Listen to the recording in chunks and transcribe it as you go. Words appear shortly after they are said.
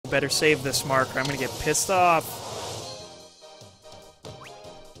better save this marker. I'm gonna get pissed off.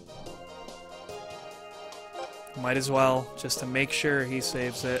 Might as well, just to make sure he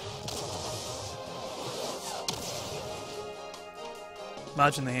saves it.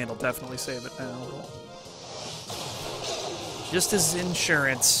 Imagine the hand will definitely save it now. Just as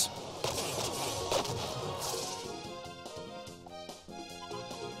insurance.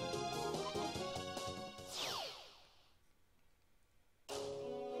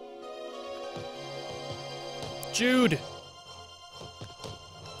 Jude!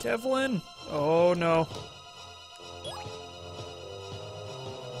 Kevlin! Oh no.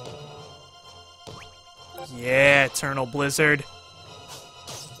 Yeah, Eternal Blizzard.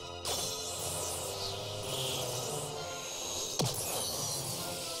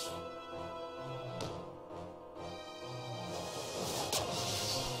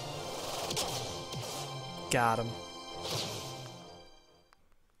 Got him.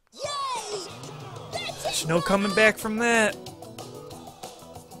 There's no coming back from that.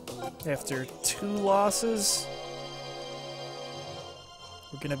 After 2 losses,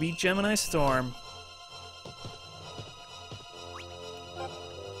 we're gonna beat Gemini Storm.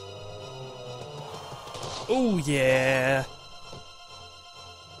 Oh yeah.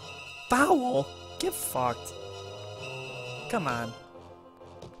 Foul? Get fucked. Come on.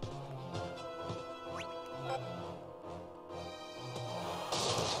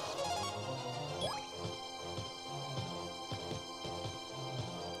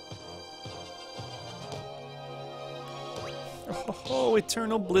 Oh,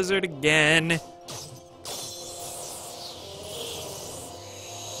 Eternal Blizzard again.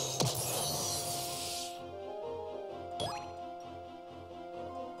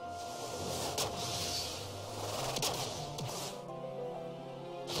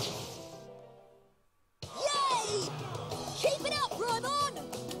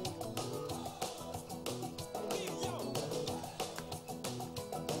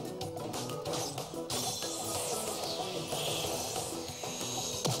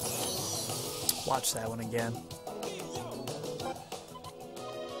 Watch that one again.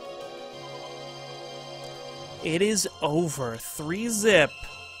 It is over. 3-zip.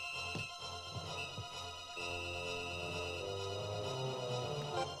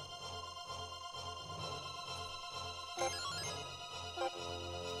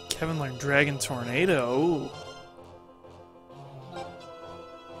 Kevin learned Dragon Tornado. Ooh.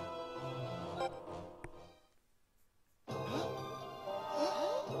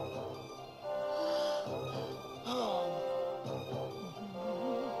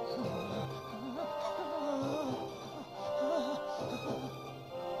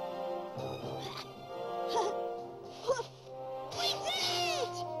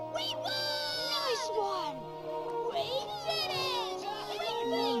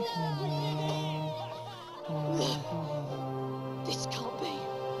 This can't be.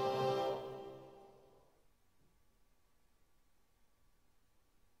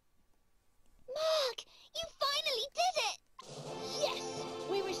 Mark, you finally did it! Yes!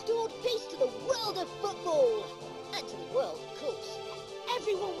 We restored peace to the world of football! And to the world, of course.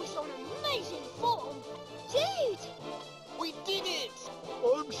 Everyone was on amazing form! Dude! We did it!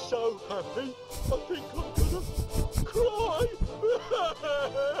 I'm so happy. I think I'm gonna cry.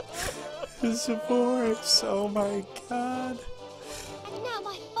 His voice, oh my god. And now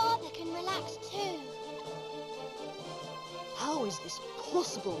my father can relax too. How is this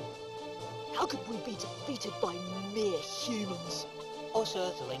possible? How could we be defeated by mere humans? Us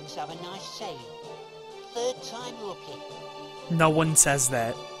Earthlings have a nice saying. 3rd time lucky. No one says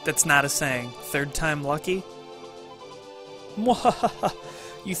that. That's not a saying. 3rd time lucky? Mwahaha!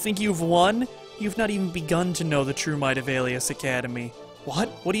 You think you've won? You've not even begun to know the true might of Alias Academy. What?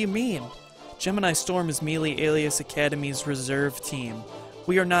 What do you mean? Gemini Storm is merely Alias Academy's reserve team.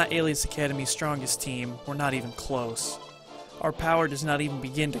 We are not Alias Academy's strongest team. We're not even close. Our power does not even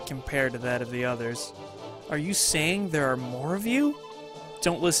begin to compare to that of the others. Are you saying there are more of you?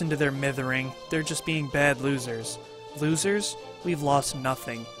 Don't listen to their mithering. They're just being bad losers. Losers? We've lost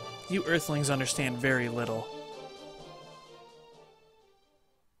nothing. You Earthlings understand very little.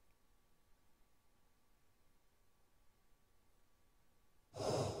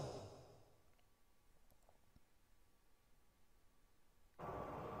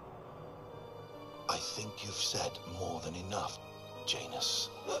 I think you've said more than enough, Janus.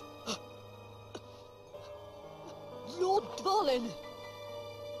 Lord Dvalin!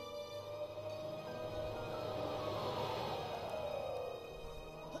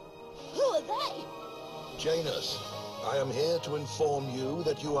 Who are they? Janus, I am here to inform you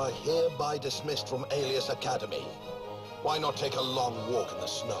that you are hereby dismissed from Alias Academy. Why not take a long walk in the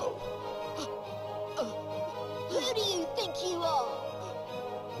snow? Who do you think you are?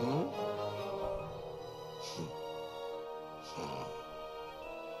 Hmm?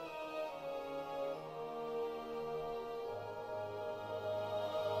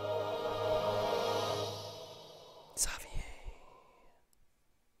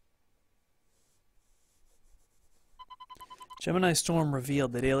 Gemini Storm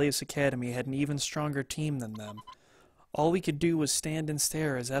revealed that Alias Academy had an even stronger team than them. All we could do was stand and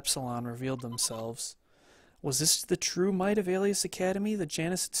stare as Epsilon revealed themselves. Was this the true might of Alias Academy that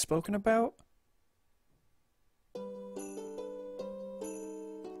Janice had spoken about?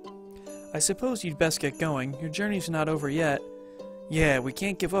 I suppose you'd best get going. Your journey's not over yet. Yeah, we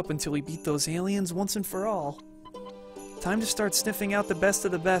can't give up until we beat those aliens once and for all. Time to start sniffing out the best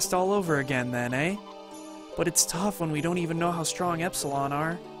of the best all over again then, eh? But it's tough when we don't even know how strong Epsilon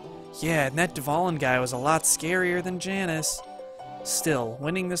are. Yeah, and that Dvalin guy was a lot scarier than Janice. Still,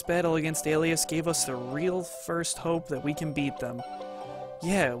 winning this battle against Alias gave us the real first hope that we can beat them.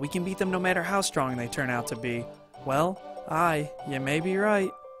 Yeah, we can beat them no matter how strong they turn out to be. Well, you may be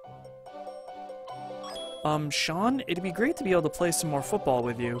right. Shawn, it'd be great to be able to play some more football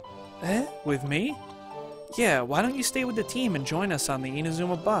with you. Eh? With me? Yeah, why don't you stay with the team and join us on the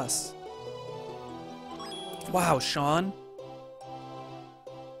Inazuma bus? Wow, Shawn.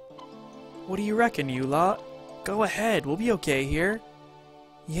 What do you reckon, you lot? Go ahead, we'll be okay here.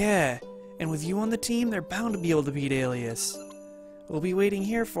 Yeah, and with you on the team, they're bound to be able to beat Alias. We'll be waiting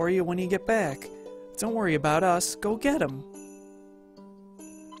here for you when you get back. Don't worry about us, go get him.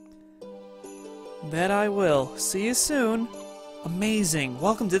 That I will. See you soon. Amazing,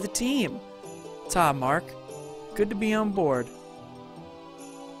 welcome to the team. Ta, Mark. Good to be on board.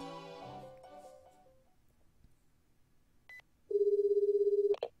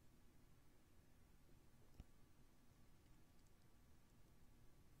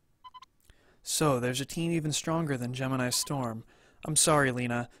 So, there's a team even stronger than Gemini Storm. I'm sorry,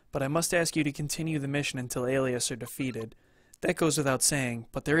 Lena, but I must ask you to continue the mission until Alias are defeated. That goes without saying,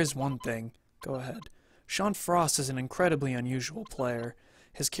 but there is one thing. Go ahead. Shawn Frost is an incredibly unusual player.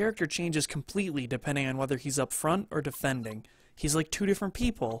 His character changes completely depending on whether he's up front or defending. He's like two different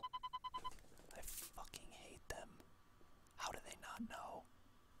people. I fucking hate them. How do they not know?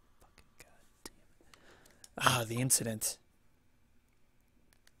 Fucking goddamn it. Ah, the incident.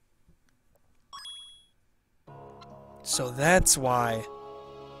 So that's why. Oh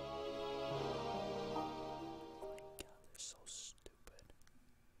my god, they're so stupid.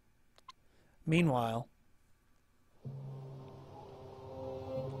 Meanwhile.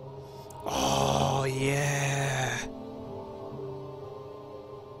 Oh, yeah.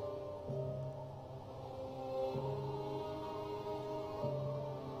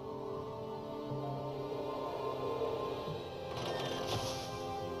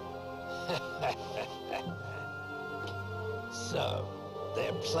 So,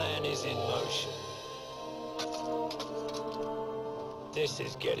 their plan is in motion. This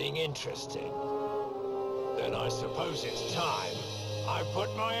is getting interesting. Then I suppose it's time I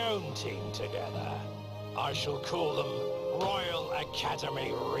put my own team together. I shall call them Royal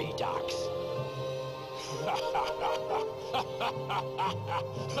Academy Redux.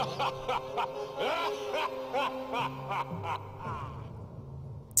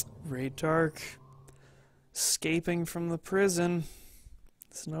 Raid Dark. Escaping from the prison.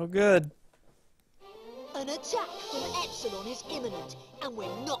 It's no good. An attack from Epsilon is imminent, and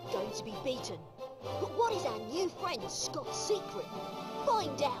we're not going to be beaten. But what is our new friend Scott's secret?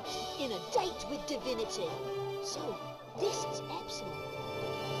 Find out in A Date with Divinity. So, this is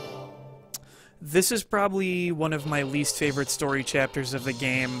Epsilon. This is probably one of my least favorite story chapters of the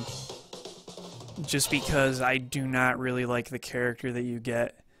game. Just because I do not really like the character that you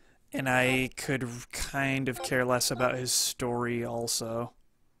get. And I could kind of care less about his story also.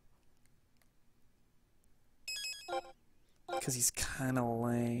 Because he's kind of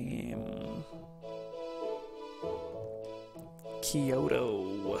lame.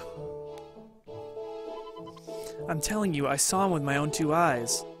 Kyoto. I'm telling you, I saw him with my own two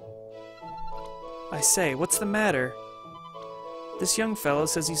eyes. I say, what's the matter? This young fellow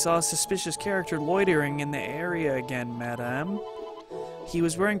says he saw a suspicious character loitering in the area again, madame. He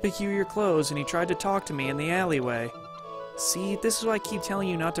was wearing peculiar clothes and he tried to talk to me in the alleyway. See, this is why I keep telling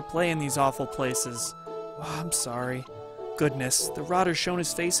you not to play in these awful places. Oh, I'm sorry. Goodness, the rotter's shown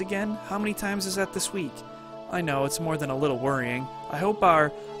his face again? How many times is that this week? I know, it's more than a little worrying. I hope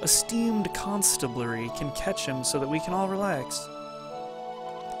our esteemed constabulary can catch him so that we can all relax.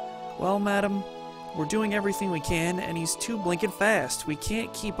 Well, madam, we're doing everything we can, and he's too blinking fast. We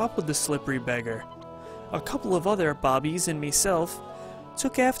can't keep up with the slippery beggar. A couple of other bobbies and myself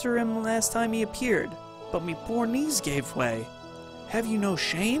took after him last time he appeared, but me poor knees gave way. Have you no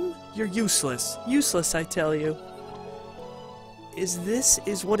shame? You're useless. Useless, I tell you.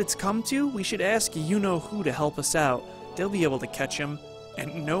 Is what it's come to? We should ask you-know-who to help us out. They'll be able to catch him,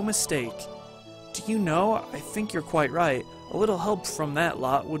 and no mistake. Do you know, I think you're quite right. A little help from that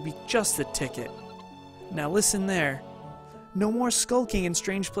lot would be just the ticket. Now listen there. No more skulking in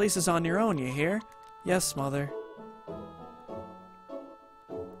strange places on your own, you hear? Yes, Mother.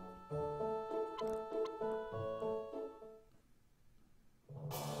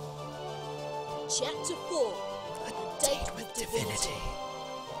 Chapter 4. A Date with Divinity.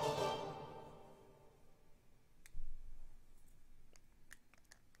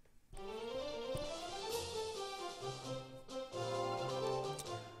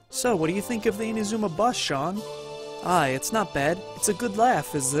 So, what do you think of the Inazuma bus, Shawn? Aye, it's not bad. It's a good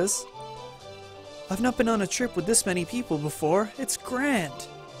laugh, is this? I've not been on a trip with this many people before. It's grand.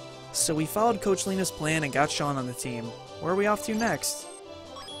 So we followed Coach Lena's plan and got Shawn on the team. Where are we off to next?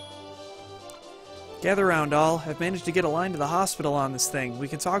 Gather round, all. I've managed to get a line to the hospital on this thing. We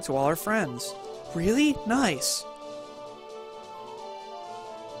can talk to all our friends. Really? Nice.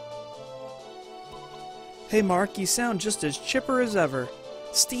 Hey, Mark, you sound just as chipper as ever.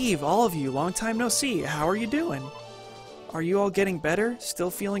 Steve, all of you, long time no see. How are you doing? Are you all getting better? Still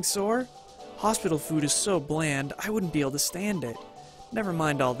feeling sore? Hospital food is so bland, I wouldn't be able to stand it. Never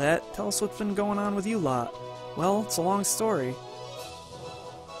mind all that. Tell us what's been going on with you lot. Well, it's a long story.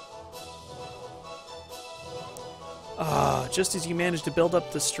 Just as you managed to build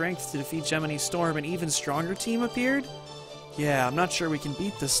up the strength to defeat Gemini Storm, an even stronger team appeared? Yeah, I'm not sure we can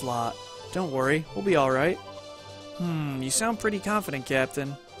beat this lot. Don't worry, we'll be alright. You sound pretty confident,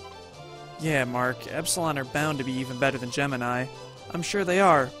 Captain. Yeah, Mark, Epsilon are bound to be even better than Gemini. I'm sure they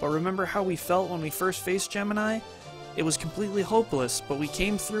are, but remember how we felt when we first faced Gemini? It was completely hopeless, but we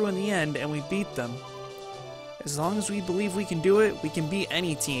came through in the end and we beat them. As long as we believe we can do it, we can beat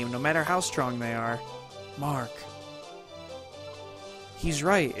any team, no matter how strong they are. Mark. He's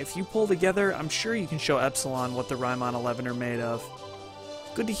right. If you pull together, I'm sure you can show Epsilon what the Rymon 11 are made of.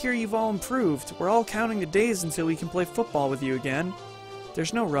 Good to hear you've all improved. We're all counting the days until we can play football with you again.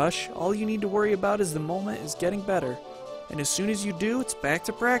 There's no rush. All you need to worry about is the moment is getting better. And as soon as you do, it's back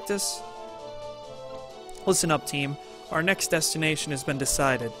to practice. Listen up, team. Our next destination has been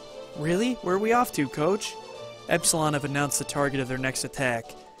decided. Really? Where are we off to, Coach? Epsilon have announced the target of their next attack.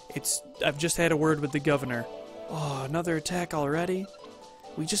 I've just had a word with the governor. Oh, another attack already?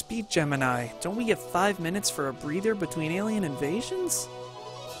 We just beat Gemini. Don't we get 5 minutes for a breather between alien invasions?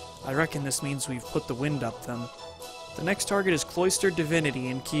 I reckon this means we've put the wind up them. The next target is Cloister Divinity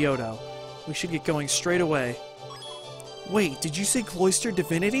in Kyoto. We should get going straight away. Wait, did you say Cloister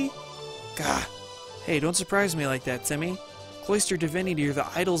Divinity? Gah. Hey, don't surprise me like that, Timmy. Cloister Divinity are the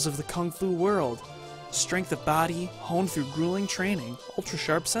idols of the Kung Fu world. Strength of body, honed through grueling training,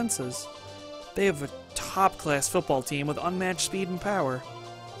 ultra-sharp senses. They have a top-class football team with unmatched speed and power.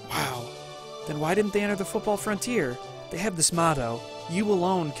 Wow. Then why didn't they enter the football frontier? They have this motto, you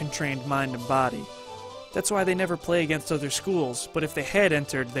alone can train mind and body. That's why they never play against other schools, but if they had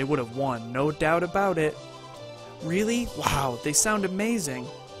entered, they would have won, no doubt about it. Really? Wow, they sound amazing.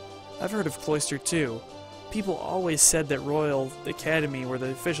 I've heard of Cloister too. People always said that Royal Academy were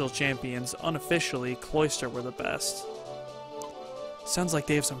the official champions. Unofficially, Cloister were the best. Sounds like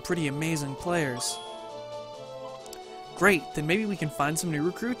they have some pretty amazing players. Great, then maybe we can find some new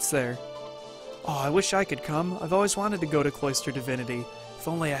recruits there. Oh, I wish I could come. I've always wanted to go to Cloister Divinity. If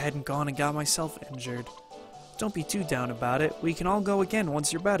only I hadn't gone and got myself injured. Don't be too down about it. We can all go again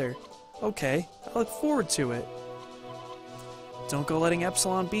once you're better. Okay, I look forward to it. Don't go letting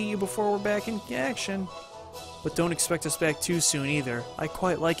Epsilon beat you before we're back in action. But don't expect us back too soon either. I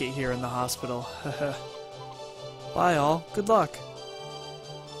quite like it here in the hospital. Bye all. Good luck.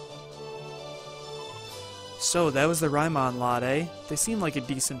 So, that was the Rymon lot, eh? They seem like a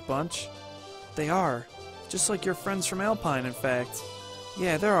decent bunch. They are. Just like your friends from Alpine, in fact.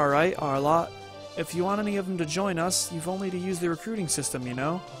 Yeah, they're alright, our lot. If you want any of them to join us, you've only to use the recruiting system, you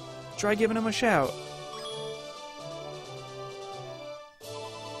know? Try giving them a shout.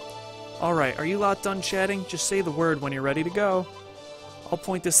 Alright, are you lot done chatting? Just say the word when you're ready to go. I'll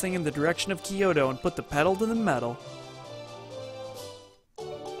point this thing in the direction of Kyoto and put the pedal to the metal.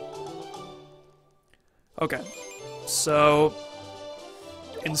 Okay, so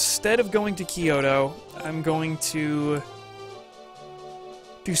instead of going to Kyoto, I'm going to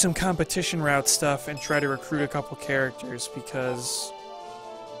do some competition route stuff and try to recruit a couple characters because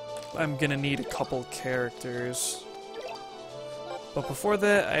I'm gonna need a couple characters. But before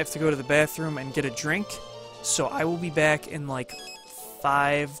that, I have to go to the bathroom and get a drink, so I will be back in like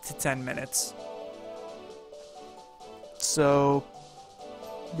 5 to 10 minutes. So,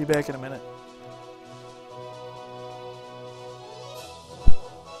 be back in a minute.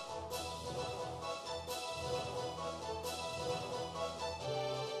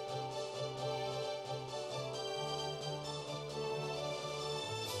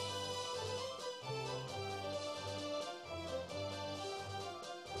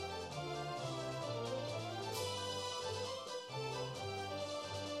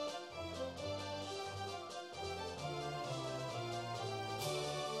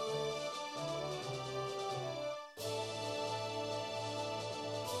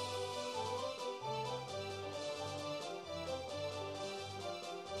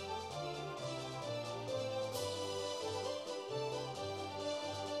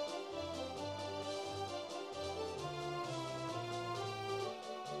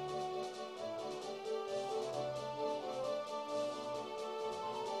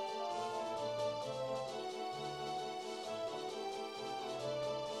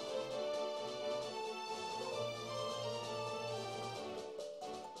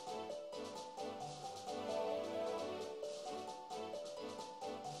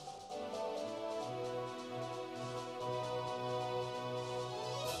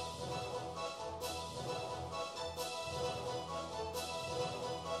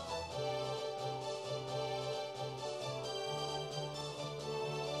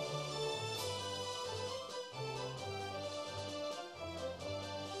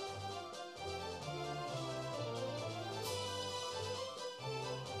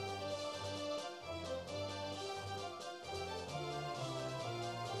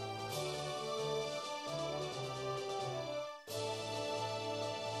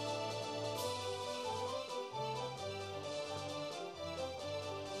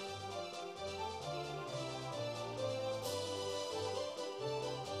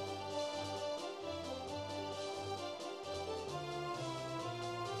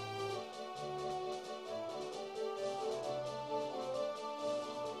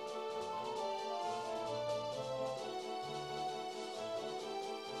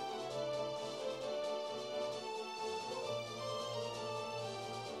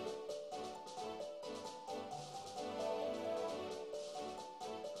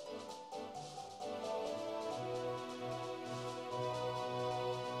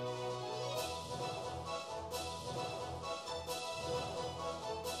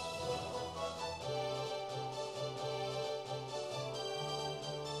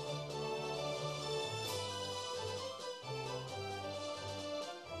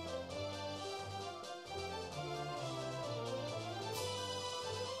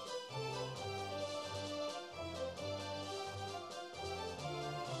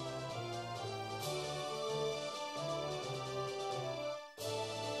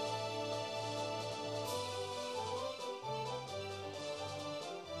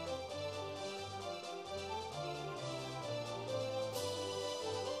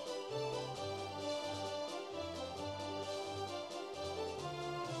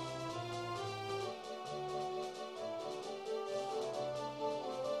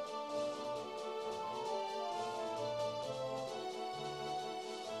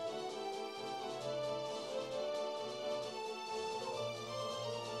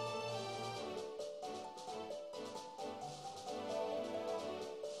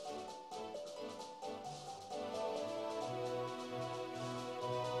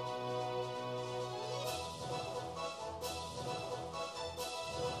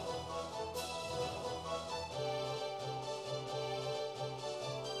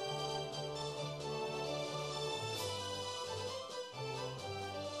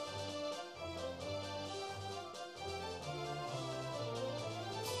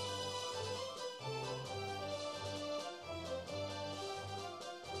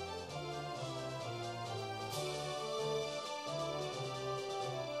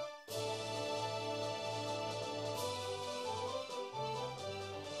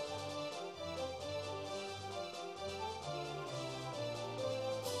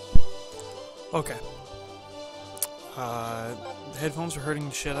 Okay. The headphones were hurting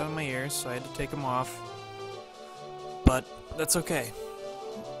the shit out of my ears, so I had to take them off. But that's okay.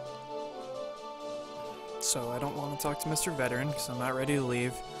 So I don't want to talk to Mr. Veteran, because I'm not ready to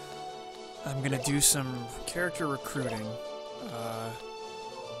leave. I'm gonna do some character recruiting.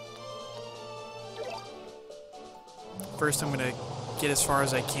 First, I'm gonna get as far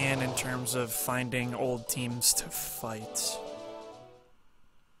as I can in terms of finding old teams to fight.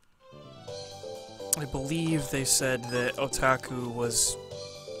 I believe they said that Otaku was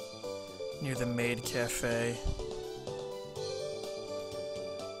near the maid cafe.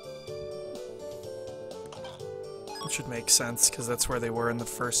 It should make sense, because that's where they were in the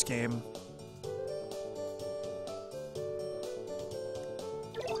first game.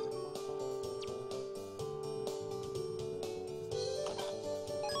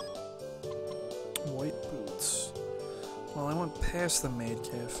 White boots. Well, I went past the maid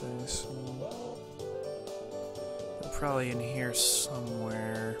cafe, so... they're probably in here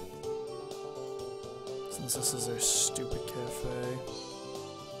somewhere. Since this is their stupid cafe.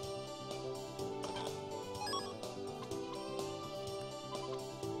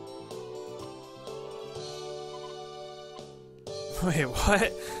 Wait,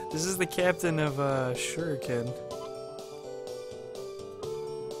 what? This is the captain of, Shuriken.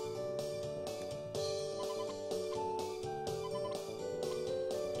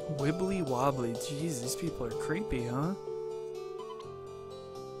 Wibbly wobbly. Jeez, these people are creepy, huh?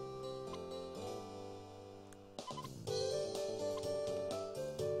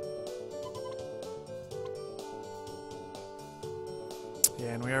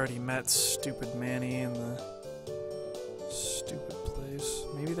 Yeah, and we already met stupid Manny in the stupid place.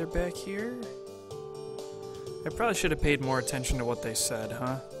 Maybe they're back here? I probably should have paid more attention to what they said,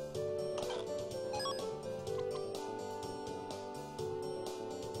 huh?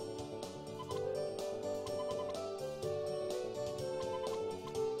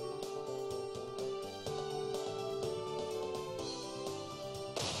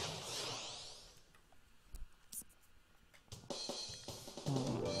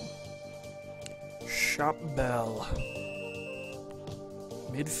 Shop bell.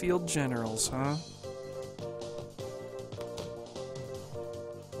 Midfield generals, huh?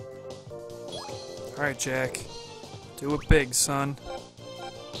 Alright, Jack. Do it big, son.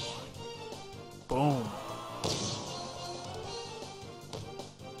 Boom.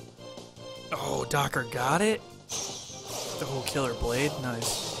 Oh, Docker got it? The whole killer blade?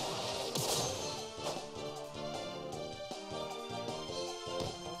 Nice.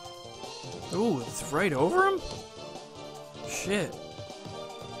 Ooh, it's right over him? Shit.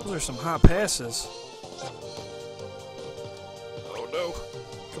 Those are some hot passes. Oh no.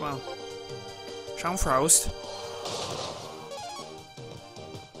 Come on. Shawn Frost.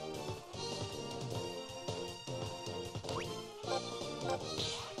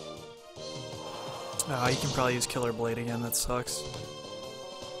 Ah, you can probably use Killer Blade again, that sucks.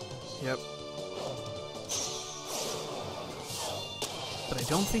 Yep. But I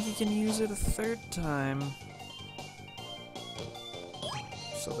don't think you can use it a third time.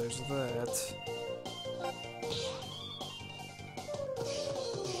 So there's that.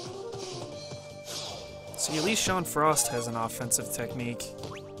 See, at least Shawn Frost has an offensive technique.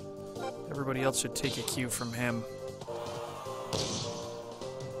 Everybody else should take a cue from him.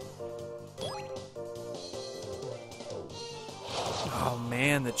 Oh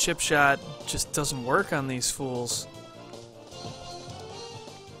man, the chip shot just doesn't work on these fools.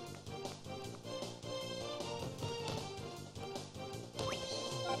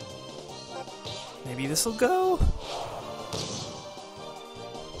 Maybe this'll go?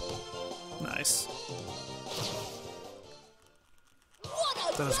 Nice.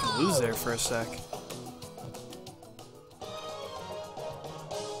 Thought I was gonna lose there for a sec.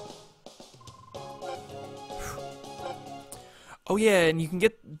 Oh yeah, and you can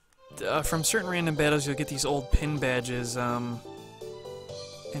get, from certain random battles, you'll get these old pin badges, and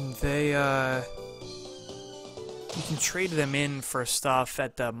they, you can trade them in for stuff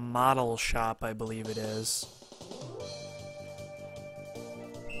at the model shop, I believe it is.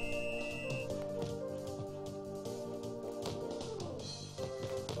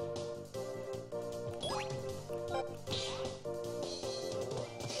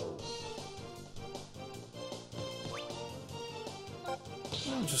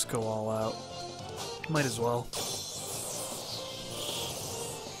 I'll just go all out. Might as well.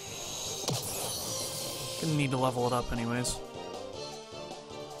 Gonna need to level it up anyways.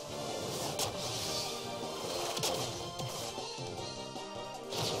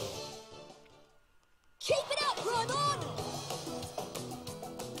 Keep it up, Raymond!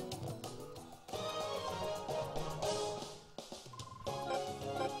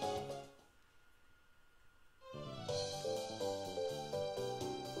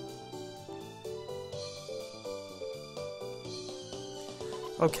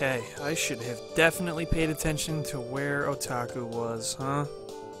 Okay, I should have definitely paid attention to where Otaku was, huh?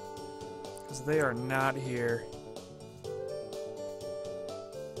 Because they are not here.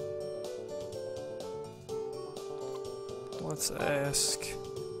 Let's ask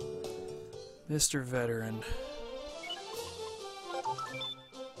Mr. Veteran.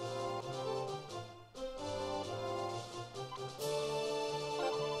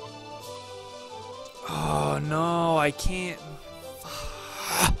 Oh no, I can't.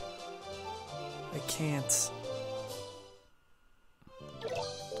 I can't.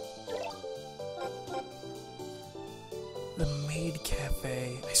 The Maid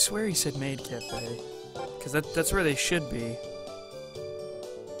Cafe. I swear he said Maid Cafe. Because that's where they should be.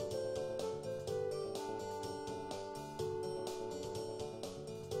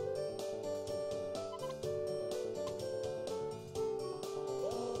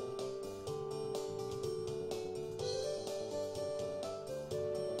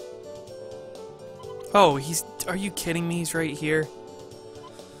 Oh, he's... Are you kidding me? He's right here.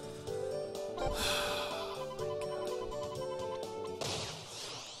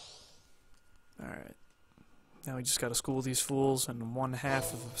 Alright. Now we just gotta school these fools in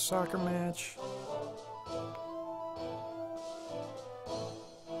 1/2 of a soccer match.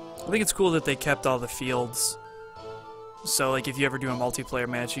 I think it's cool that they kept all the fields. So, like, if you ever do a multiplayer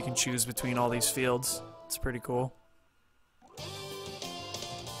match, you can choose between all these fields. It's pretty cool.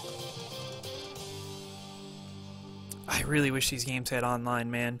 I really wish these games had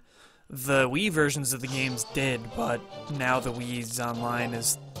online, man. The Wii versions of the games did, but now the Wii's online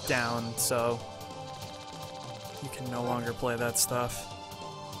is down, so you can no longer play that stuff.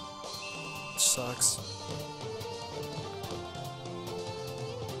 Which sucks.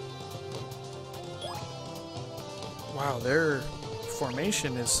 Wow, their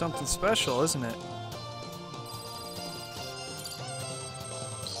formation is something special, isn't it?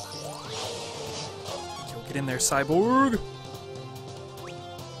 Get in there, Cyborg!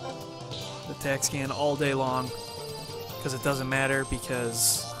 Attack scan all day long. Because it doesn't matter,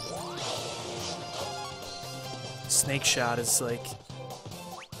 because Snake Shot is like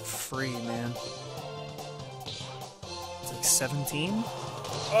free, man. It's like 17?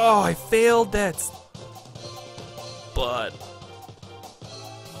 Oh, I failed that! But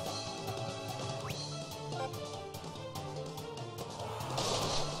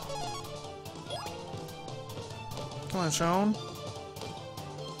come on, Shawn.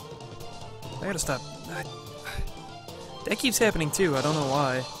 I gotta stop. That keeps happening too. I don't know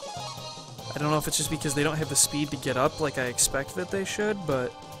why. I don't know if it's just because they don't have the speed to get up like I expect that they should,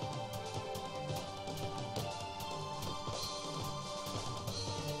 but...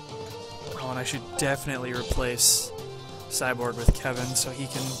 Oh, and I should definitely replace Cyborg with Kevin so he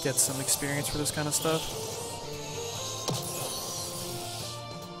can get some experience for this kind of stuff.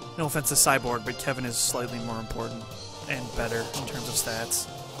 No offense to Cyborg, but Kevin is slightly more important and better in terms of stats.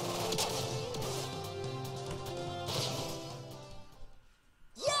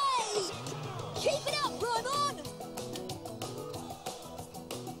 Yay! Keep it up, Roman!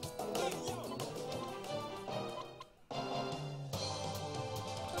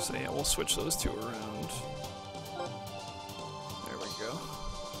 So yeah, we'll switch those two around. There we go.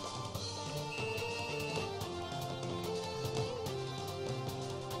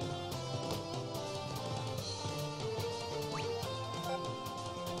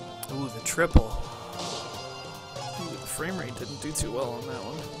 Ooh, the triple. Ooh, the frame rate didn't do too well on that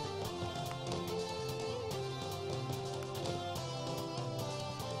one.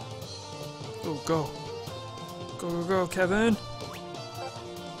 Ooh, go. Go, go, go, Kevin!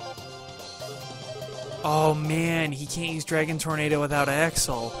 Oh man, he can't use Dragon Tornado without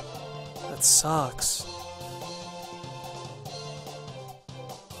Axel. That sucks.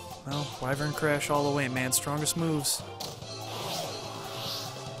 Well, Wyvern Crash all the way, man. Strongest moves.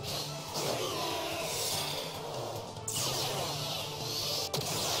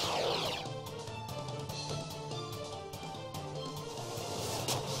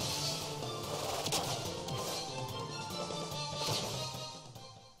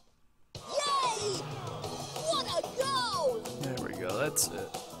 There we go, that's it.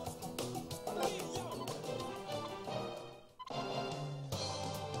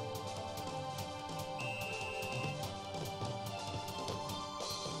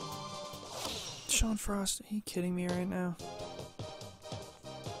 Shawn Frost, are you kidding me right now?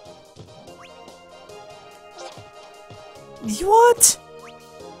 What?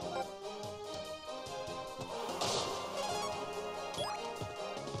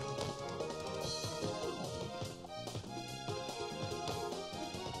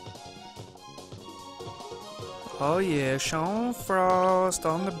 Oh yeah, Shawn Frost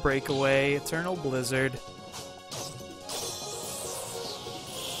on the breakaway, Eternal Blizzard.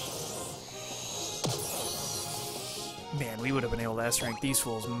 Man, we would have been able to S-rank these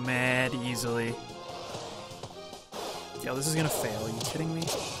fools mad easily. Yo, this is gonna fail, are you kidding me?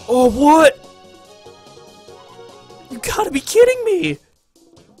 Oh, what? gotta be kidding me!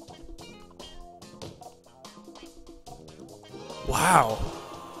 Wow.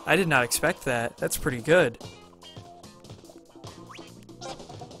 I did not expect that. That's pretty good.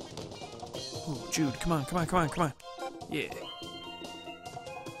 Ooh, Jude, come on, come on, come on, come on. Yeah.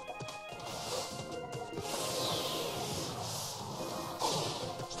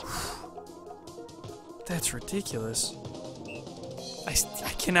 That's ridiculous.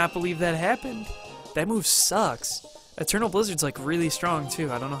 I cannot believe that happened. That move sucks. Eternal Blizzard's like really strong too.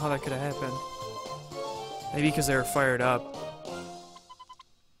 I don't know how that could have happened. Maybe because they were fired up.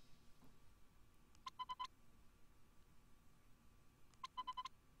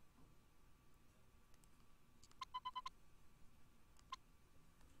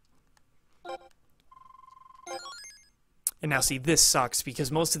 And now see, this sucks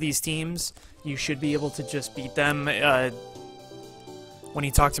because most of these teams, you should be able to just beat them when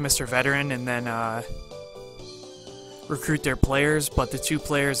you talk to Mr. Veteran and then recruit their players, but the two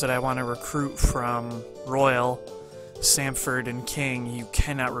players that I want to recruit from Royal, Samford and King, you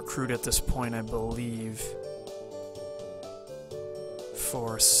cannot recruit at this point, I believe,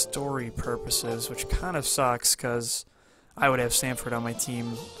 for story purposes, which kind of sucks because I would have Samford on my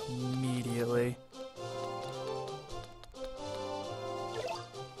team immediately.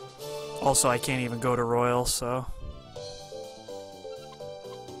 Also, I can't even go to Royal, so...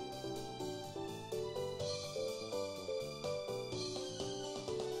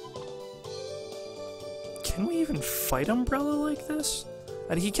 Can we even fight Umbrella like this?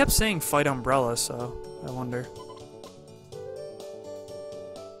 He kept saying fight Umbrella, so I wonder.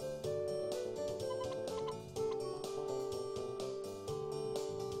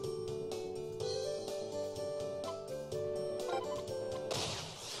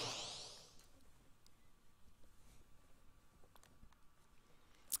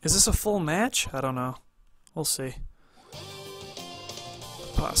 Is this a full match? I don't know. We'll see.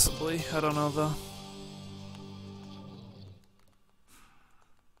 Possibly. I don't know, though.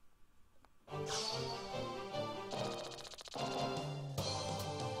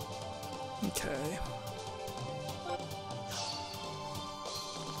 Okay.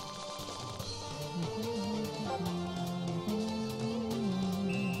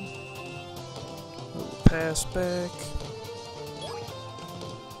 Little pass back.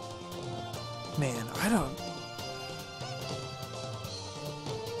 Man, I don't...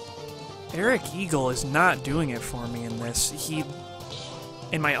 Eric Eagle is not doing it for me in this.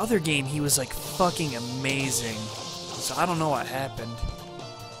 In my other game, he was like fucking amazing. So I don't know what happened.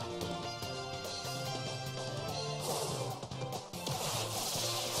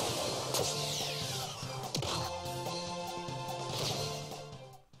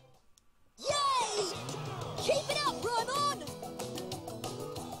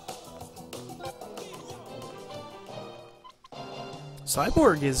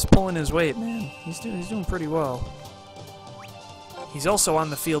 Cyborg is pulling his weight, man. He's doing pretty well. He's also on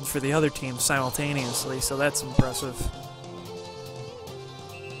the field for the other team simultaneously, so that's impressive.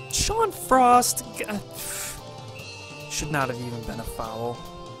 Shawn Frost should not have even been a foul.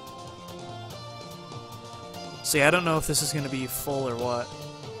 See, I don't know if this is going to be full or what.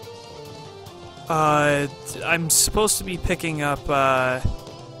 I'm supposed to be picking up,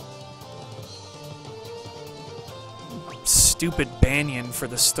 stupid Banyan for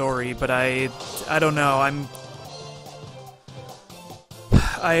the story, but I don't know.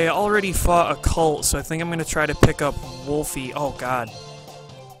 I already fought a cult, so I think I'm gonna try to pick up Wolfie. Oh god.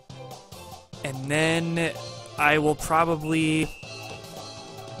 And then I will probably,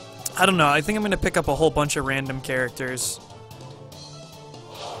 I don't know. I think I'm gonna pick up a whole bunch of random characters.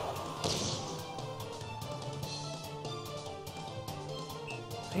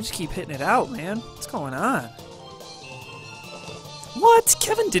 I just keep hitting it out, man. What's going on? What?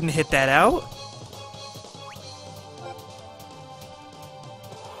 Kevin didn't hit that out.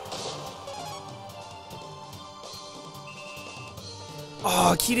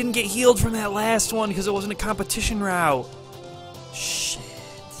 Oh, he didn't get healed from that last one because it wasn't a competition route. Shit.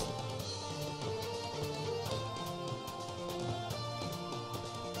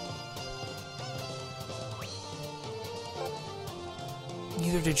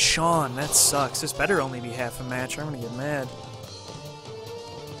 Neither did Shawn. That sucks. This better only be half a match or I'm gonna get mad.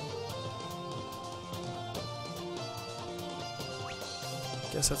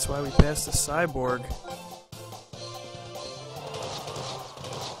 Guess that's why we passed the Cyborg.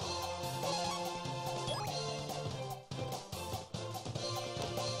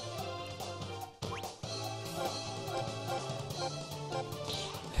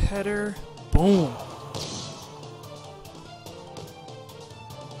 Header. Boom.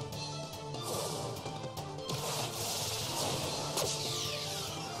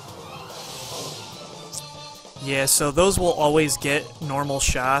 Yeah, so those will always get normal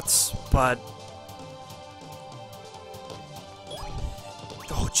shots, but...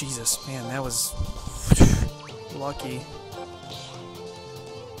 Oh, Jesus, man, that was... lucky.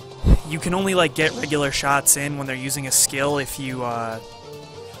 You can only, like, get regular shots in when they're using a skill if you,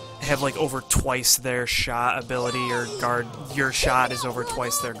 have, like, over twice their shot ability, or guard... Your shot is over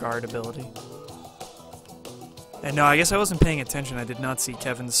twice their guard ability. And no, I guess I wasn't paying attention. I did not see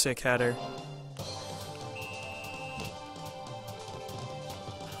Kevin's sick header.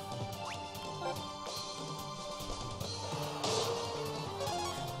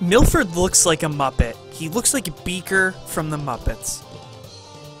 Milford looks like a Muppet. He looks like Beaker from the Muppets.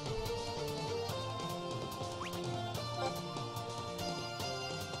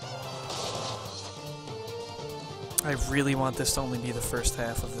 I really want this to only be the first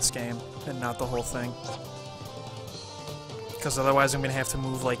half of this game, and not the whole thing. Because otherwise I'm going to have to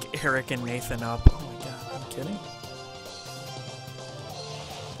move, like, Eric and Nathan up. Oh my god, are you kidding?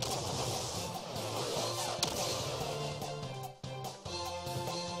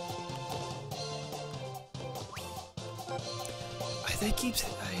 That keeps...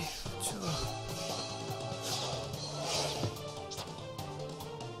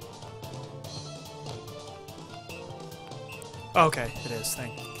 Okay, it is.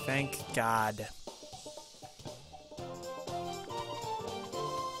 Thank God.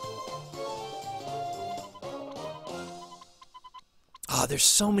 Oh, there's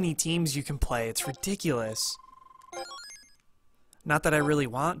so many teams you can play. It's ridiculous. Not that I really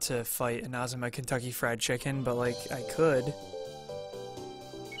want to fight Inazuma Kentucky Fried Chicken, but, like, I could.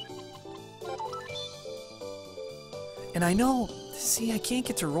 And I know... See, I can't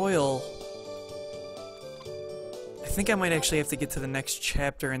get to Royal... I think I might actually have to get to the next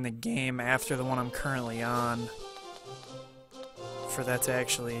chapter in the game after the one I'm currently on. For that to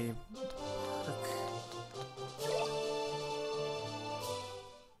actually work.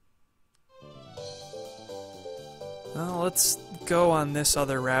 Well, let's go on this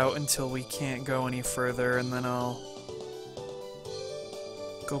other route until we can't go any further, and then I'll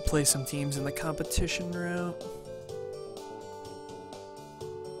go play some teams in the competition route.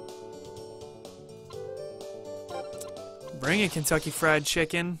 Bring it, Kentucky Fried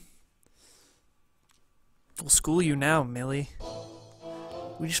Chicken. We'll school you now, Millie.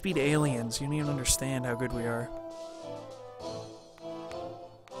 We just beat aliens. You don't even understand how good we are.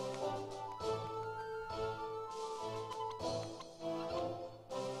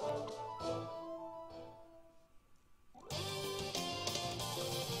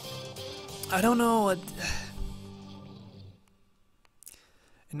 I don't know.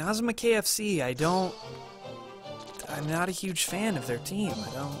 Inazuma KFC, I'm not a huge fan of their team.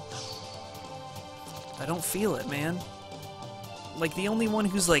 I don't feel it, man. Like, the only one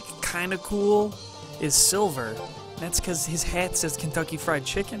who's, like, kinda cool is Silver. That's because his hat says Kentucky Fried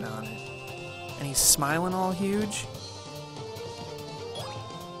Chicken on it. And he's smiling all huge.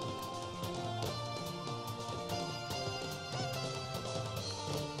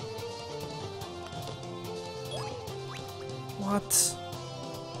 What?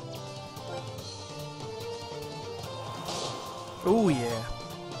 Oh yeah.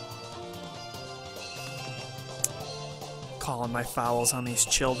 Calling my fouls on these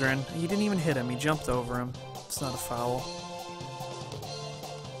children. He didn't even hit him, he jumped over him. It's not a foul.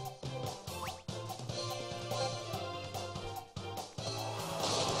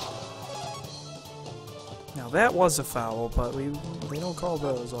 Now that was a foul, but they don't call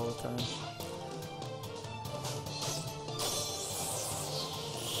those all the time.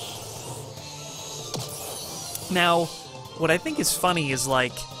 Now, what I think is funny is,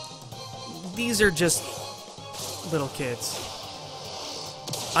 like, these are just little kids.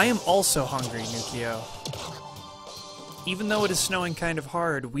 I am also hungry, Nukio. Even though it is snowing kind of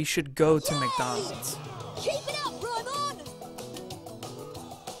hard, we should go to McDonald's. Keep it up, Raimon!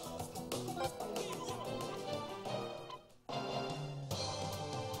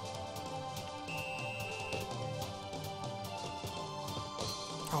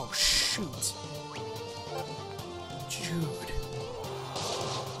 Oh, shoot. Jude.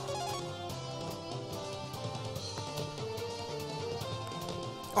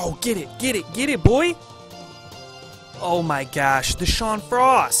 Oh, get it, boy! Oh my gosh, the Shawn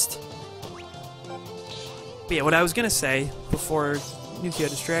Frost! But yeah, what I was gonna say, before Nukio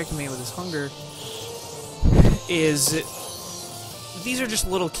distracted me with his hunger, is these are just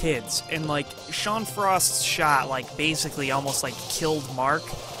little kids, and like, Shawn Frost's shot, like, basically almost, like, killed Mark.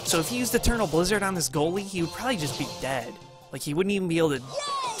 So if he used Eternal Blizzard on this goalie, he would probably just be dead. Like, he wouldn't even be able to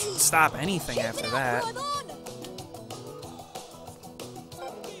stop anything after that.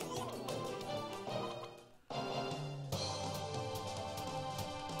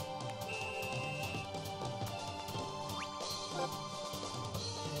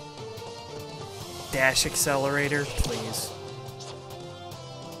 Dash accelerator, please.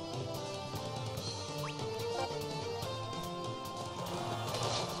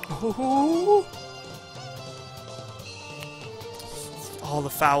 Ooh. All the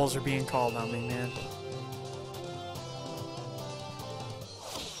fouls are being called on me, man.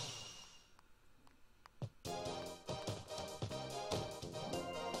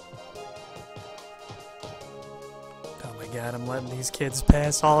 Oh my god, I'm letting these kids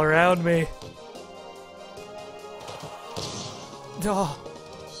pass all around me. Oh.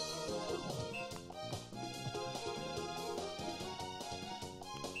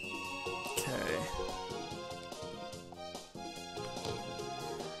 Okay.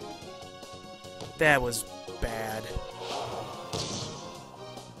 That was bad.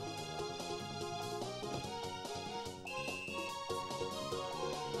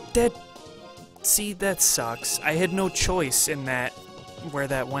 That... See, that sucks. I had no choice in that... where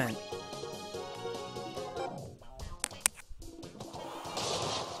that went.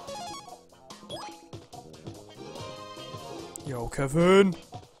 Yo, Kevin!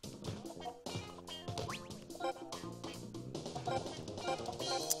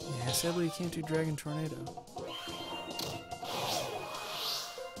 Yeah, sadly you can't do Dragon Tornado.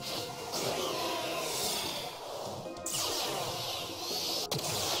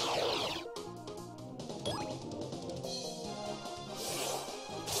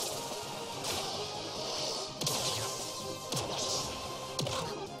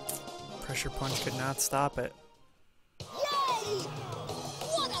 Pressure Punch could not stop it. Yay!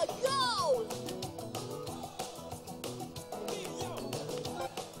 What a goal!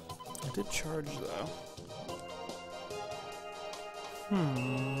 I did charge though.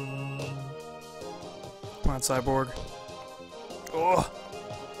 Come on, Cyborg. Oh!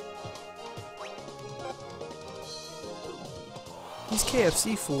 These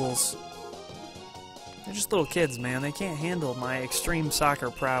KFC fools. They're just little kids, man. They can't handle my extreme soccer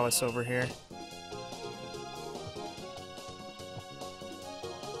prowess over here.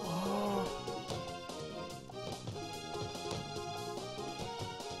 Oh.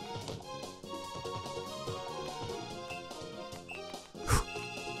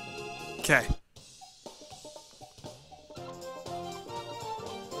 Okay.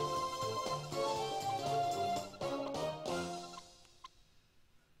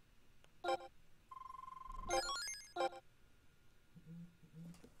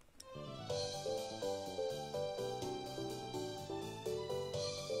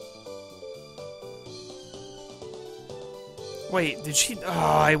 Wait, did she... Oh,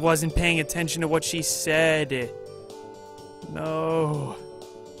 I wasn't paying attention to what she said. No.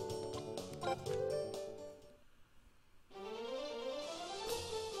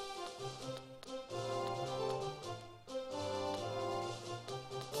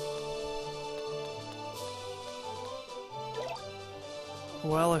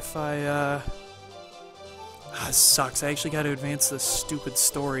 Well, if I, this sucks. I actually got to advance this stupid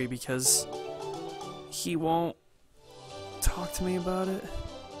story because he won't talk to me about it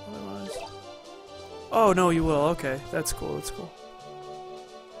otherwise. Oh, no, you will. Okay, that's cool, that's cool.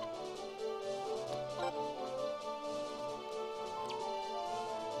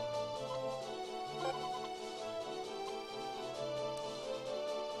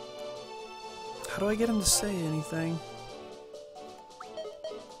 How do I get him to say anything?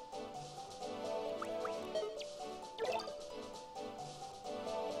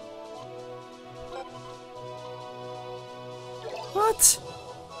 What?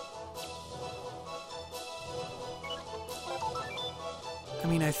 I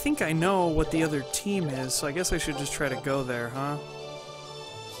mean, I think I know what the other team is, so I guess I should just try to go there, huh?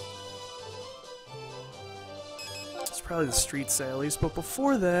 It's probably the street salies, but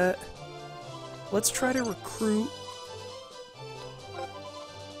before that, let's try to recruit...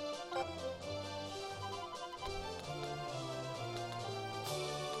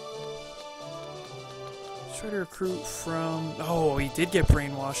 Try to recruit from... Oh, he did get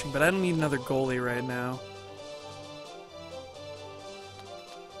brainwashing, but I don't need another goalie right now.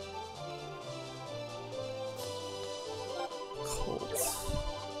 Colts.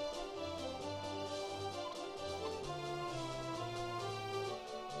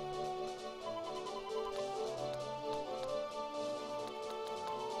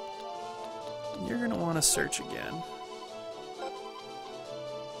 You're gonna want to search again.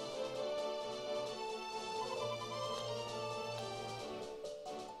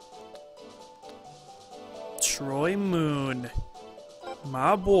 Troy Moon.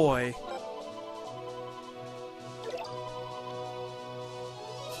 My boy.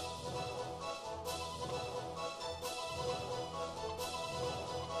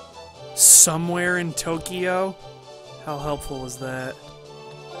 Somewhere in Tokyo? How helpful was that?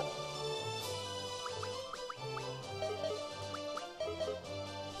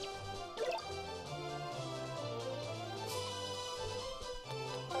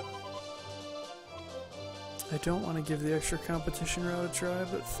 I don't want to give the extra competition route a try,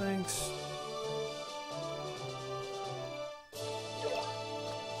 but thanks.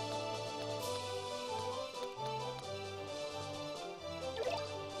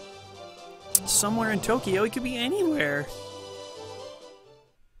 Somewhere in Tokyo, he could be anywhere.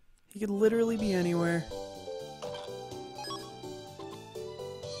 He could literally be anywhere.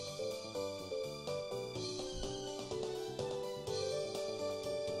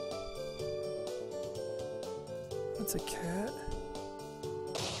 That's a cat.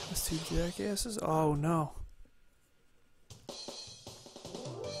 That's two jackasses. Oh no.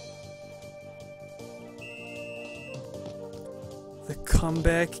 The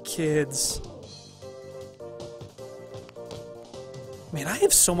comeback kids. Man, I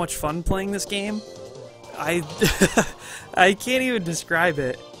have so much fun playing this game. I I can't even describe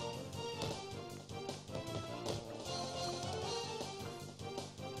it.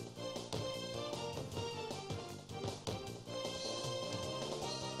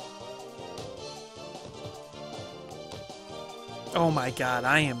 Oh my god,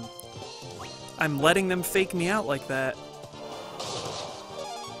 I'm letting them fake me out like that.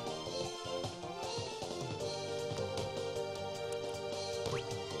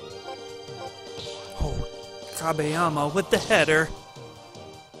 Oh, Kabayama with the header.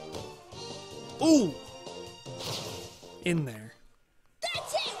 Ooh! In there.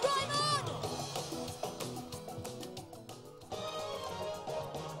 That's it, Raymond!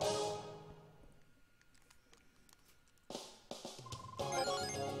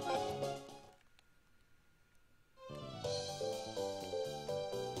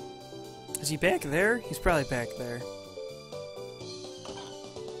 Is he back there? He's probably back there.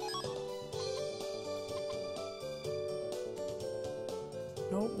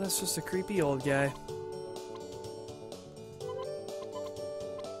 Nope, that's just a creepy old guy.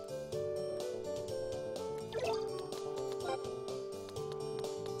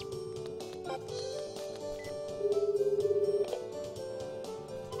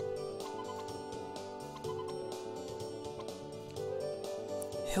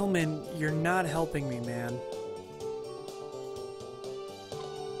 Hillman, you're not helping me, man.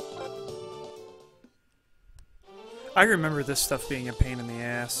 I remember this stuff being a pain in the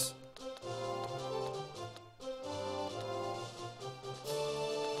ass.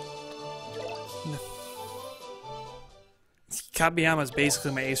 Kabayama's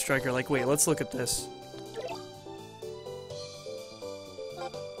basically my ace striker. Like, wait, let's look at this.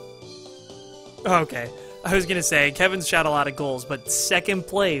 Okay. I was gonna say, Kevin's shot a lot of goals, but second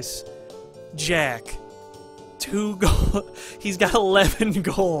place, Jack. 2 goals. He's got 11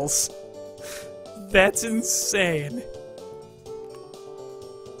 goals. That's insane.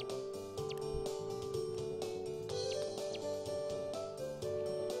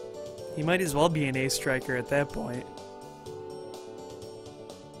 He might as well be an ace striker at that point.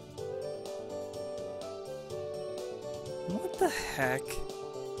 What the heck?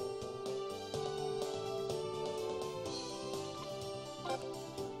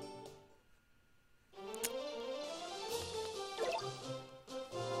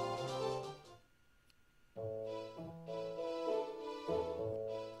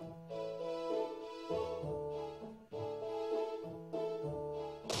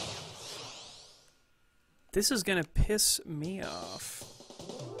 This is gonna piss me off.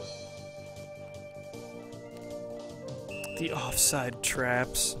 The offside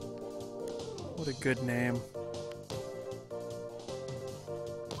traps. What a good name.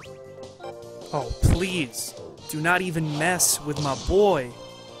 Oh, please. Do not even mess with my boy.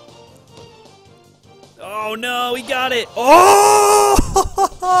 Oh no, he got it. Oh!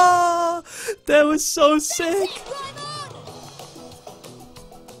 That was so sick.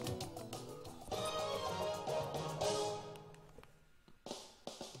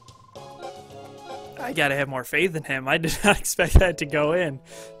 I gotta have more faith in him. I did not expect that to go in.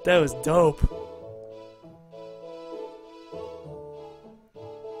 That was dope.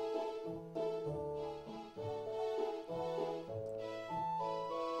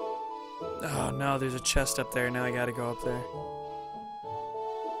 Oh no, there's a chest up there. Now I gotta go up there.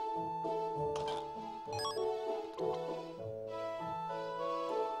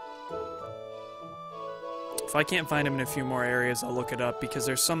 If I can't find him in a few more areas, I'll look it up, because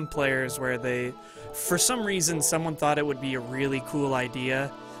there's some players where they, for some reason, someone thought it would be a really cool idea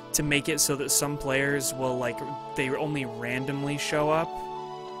to make it so that some players will, like, they only randomly show up.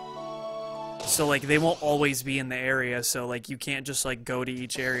 So, like, they won't always be in the area, so, like, you can't just, like, go to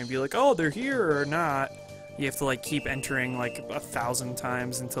each area and be like, oh, they're here or not. You have to, like, keep entering, like, 1,000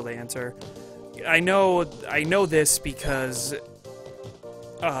 times until they enter. I know this because,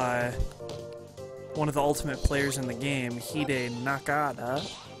 one of the ultimate players in the game, Hide Nakata,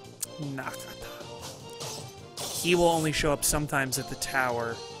 he will only show up sometimes at the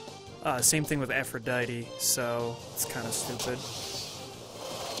tower. Same thing with Aphrodite, so it's kind of stupid.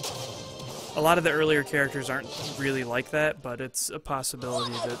 A lot of the earlier characters aren't really like that, but it's a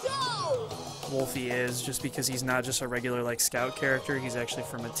possibility that Wolfie is, just because he's not just a regular, like, scout character, he's actually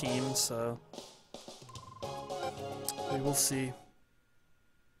from a team, so we will see.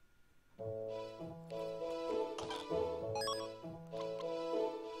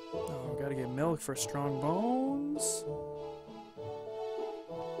 Oh, gotta get milk for strong bones.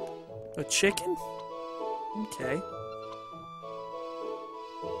 A chicken? Okay.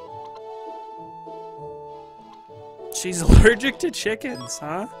 She's allergic to chickens,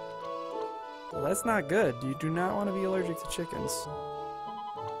 huh? Well, that's not good. You do not want to be allergic to chickens.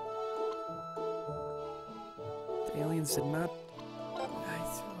 The aliens did not...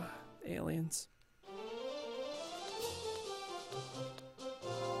 aliens.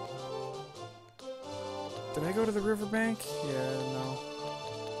 Did I go to the riverbank? Yeah, no.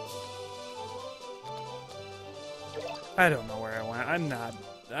 I don't know where I went. I'm not...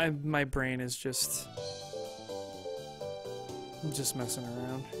 my brain is just... I'm just messing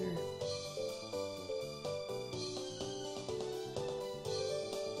around here.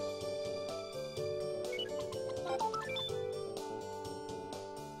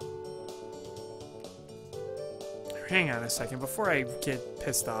 Hang on a second. Before I get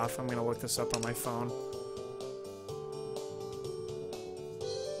pissed off, I'm gonna look this up on my phone.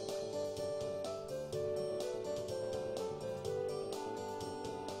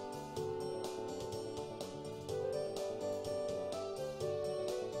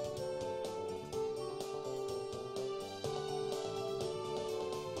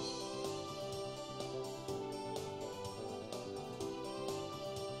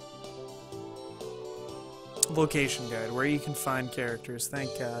 Location guide, where you can find characters.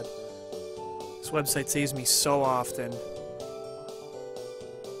 Thank God. This website saves me so often.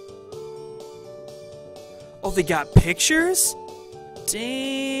 Oh, they got pictures?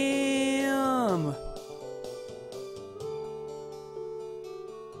 Damn!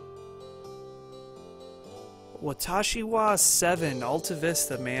 Watashiwa 7, Alta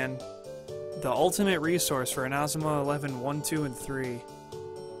Vista, man. The ultimate resource for Inazuma 11, 1, 2, and 3.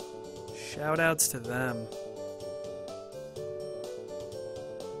 Shoutouts to them.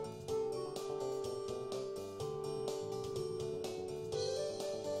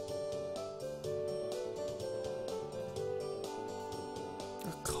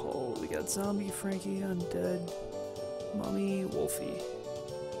 We got Zombie, Frankie, Undead, Mummy, Wolfie.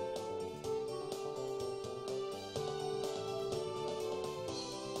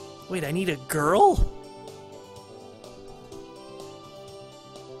 Wait, I need a girl?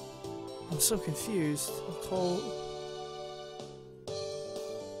 I'm so confused. I'll call...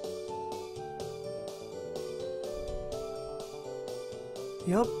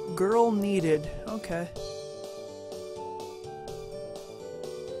 Yup, girl needed. Okay.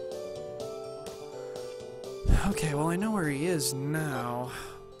 Okay, well, I know where he is now.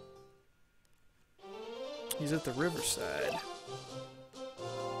 He's at the riverside.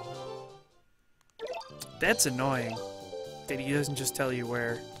 That's annoying that he doesn't just tell you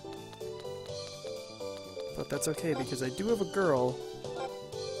where. But that's okay, because I do have a girl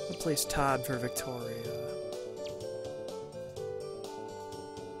who plays Todd for Victoria.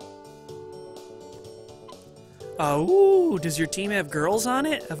 Ooh, does your team have girls on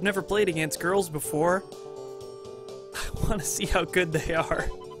it? I've never played against girls before. I want to see how good they are.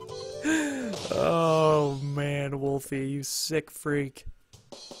 Oh man, Wolfie, you sick freak.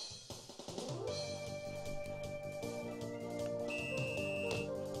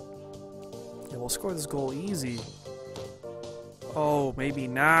 Yeah, we'll score this goal easy. Oh, maybe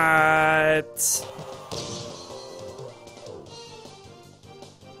not.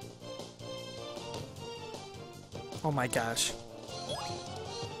 Oh my gosh.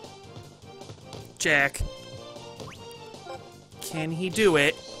 Jack. Can he do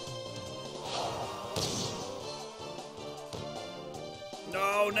it?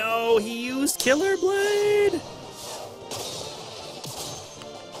 No, no, he used Killer Blade!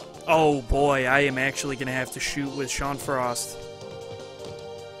 Oh boy, I am actually gonna have to shoot with Shawn Frost.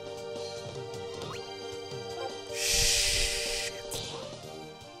 Shit.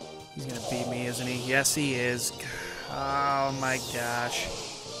 He's gonna beat me, isn't he? Yes, he is. Oh my gosh.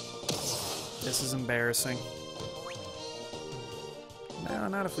 This is embarrassing. No,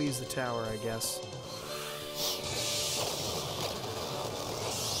 not if we use the tower, I guess.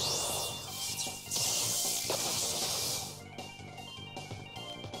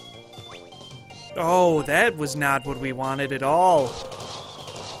 Oh, that was not what we wanted at all.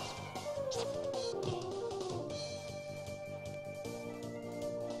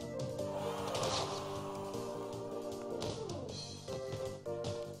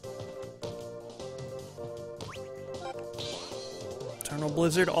 Eternal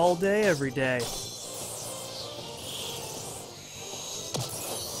Blizzard all day, every day.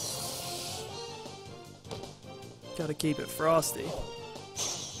 Gotta keep it frosty.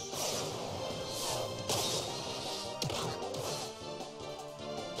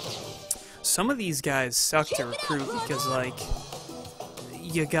 Some of these guys suck to recruit because, like,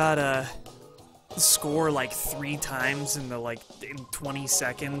 you gotta score like 3 times in in 20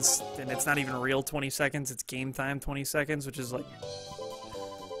 seconds, and it's not even real 20 seconds, it's game time 20 seconds, which is like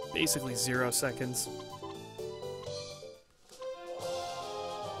basically 0 seconds.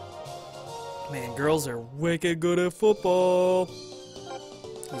 Man, girls are wicked good at football.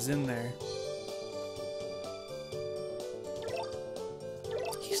 He's in there.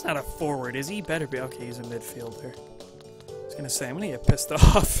 He's not a forward, is he? He better be. Okay, he's a midfielder. I was gonna say, I'm gonna get pissed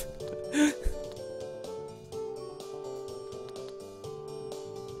off.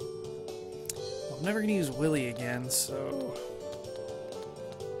 I'm never gonna use Willy again, so...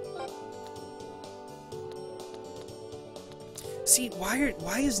 See,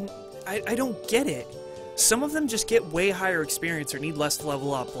 why isn't... I don't get it. Some of them just get way higher experience or need less to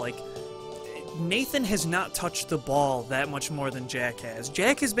level up. Like, Nathan has not touched the ball that much more than Jack has.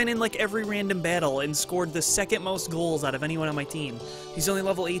 Jack has been in, like, every random battle and scored the second most goals out of anyone on my team. He's only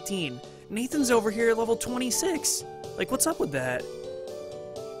level 18. Nathan's over here at level 26. Like, what's up with that?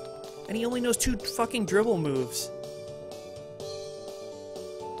 And he only knows 2 fucking dribble moves.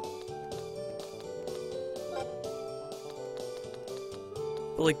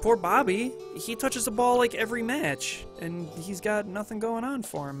 But, like, poor Bobby, he touches the ball, like, every match. And he's got nothing going on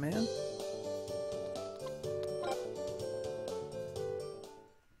for him, man.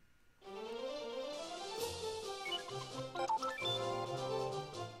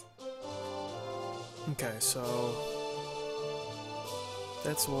 Okay, so...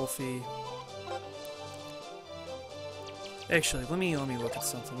 that's Wolfie. Actually, let me look at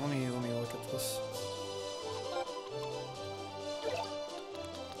something. Let me look at this.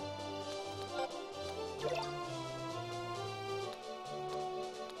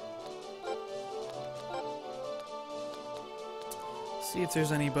 See if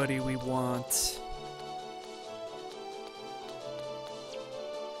there's anybody we want.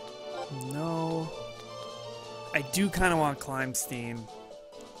 No. I do kind of want Climbstein.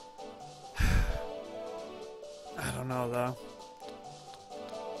 I don't know, though.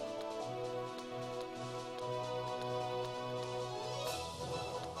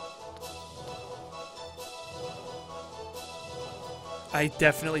 I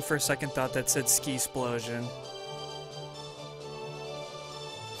definitely for a second thought that said Ski-splosion.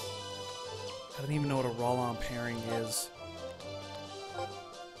 I don't even know what a roll-on pairing is.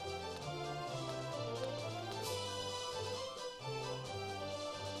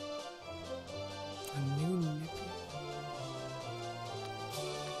 A new nippy.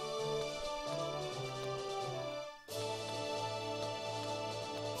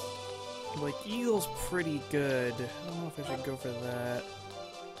 Like, Eagle's pretty good. I don't know if I should go for that.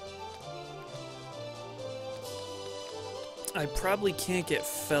 I probably can't get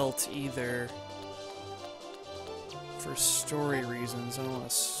Felt either. For story reasons, I don't want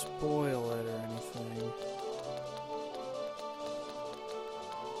to spoil it or anything.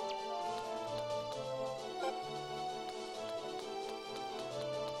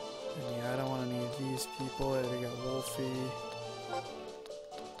 And yeah, I don't want any of these people. I got Wolfie.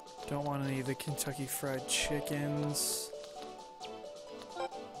 Don't want any of the Kentucky Fried Chickens.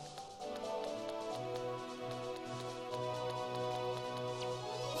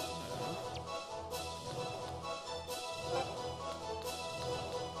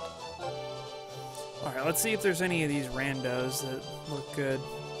 Alright, let's see if there's any of these randos that look good.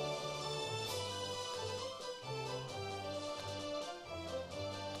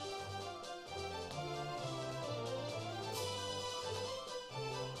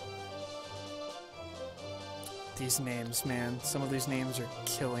 These names, man. Some of these names are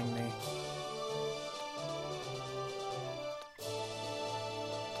killing me.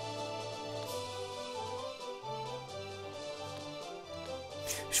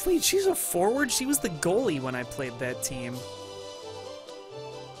 Wait, she's a forward? She was the goalie when I played that team.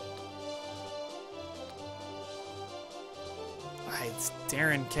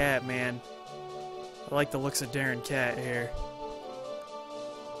 Darren Cat, man. I like the looks of Darren Cat here.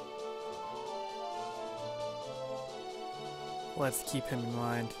 We'll have to keep him in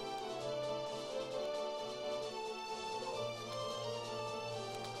mind.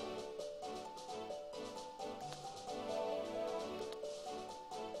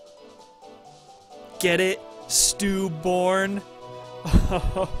 Get it? Stewborn?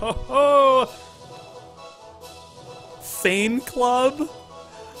 Fane Club?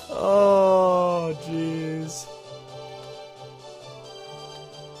 Oh, jeez.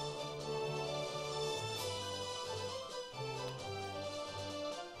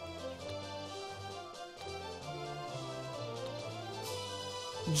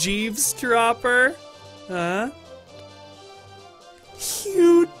 Jeeves Dropper? Huh?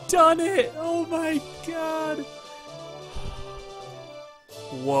 You done it! Oh my god!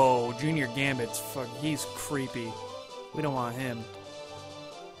 Whoa, Junior Gambit's he's creepy. We don't want him.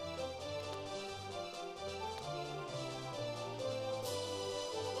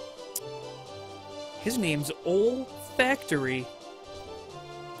 His name's Olfactory.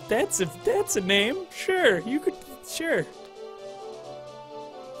 That's a name. Sure, you could sure.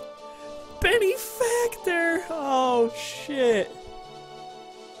 Benefactor! Oh shit.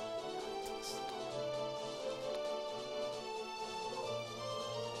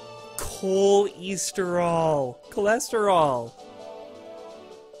 Cholesterol.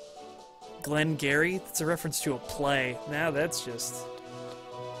 Glengarry? That's a reference to a play. Now that's just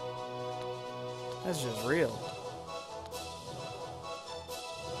real.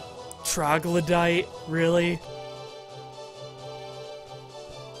 Troglodyte? Really?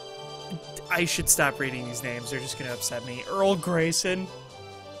 I should stop reading these names. They're just gonna upset me. Earl Grayson?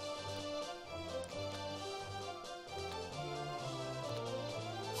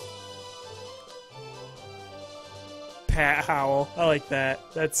 Pat Howell. I like that.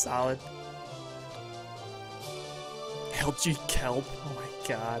 That's solid. LG Kelp. Oh my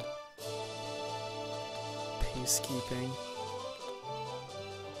god. Peacekeeping.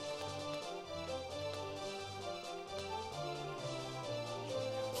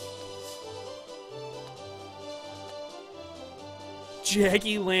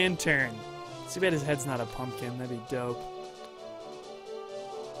 Jackie Lantern. Too bad his head's not a pumpkin. That'd be dope.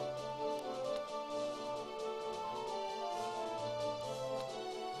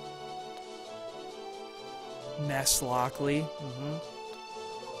 Ness Lockley.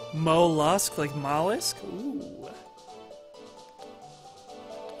 Mollusk, like mollusk? Ooh.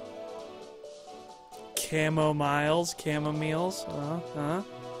 Camomiles, camomiles.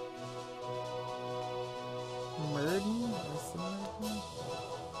 Murden?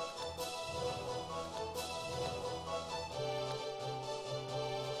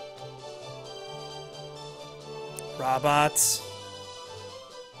 Robots.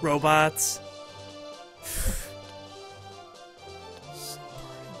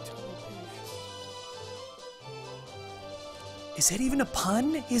 Is that even a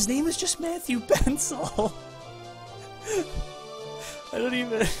pun? His name is just Matthew Pencil. I don't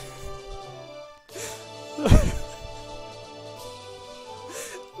even...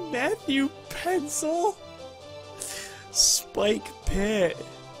 Matthew Pencil? Spike Pit.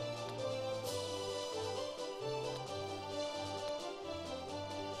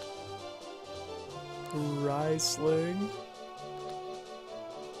 Riesling.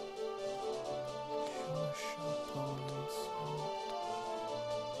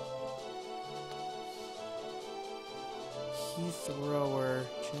 Thrower,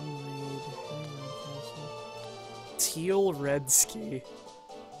 Jim Reed, Teal Redsky.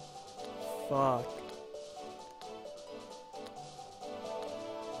 Fuck.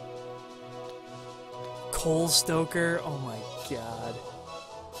 Cole Stoker, oh my god.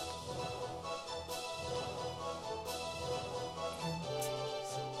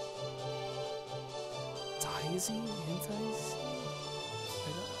 Daisy?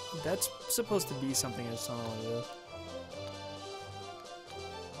 That's supposed to be something I just don't know what it is.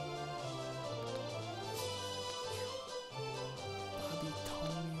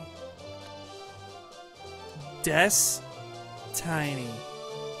 Des Tiny.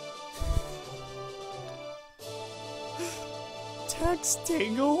 Tex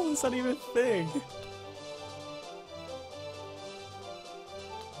Tingle? Is that even a thing?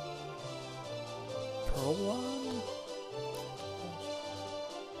 Pearlon?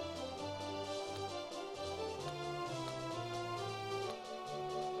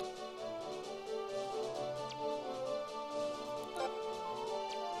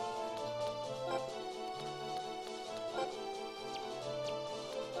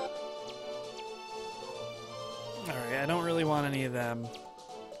 any of them.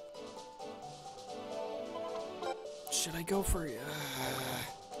 Should I go for... I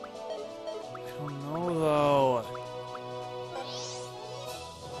don't know, though.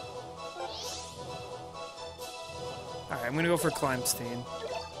 Alright, I'm gonna go for Climstein.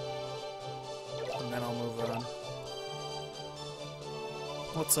 And then I'll move on.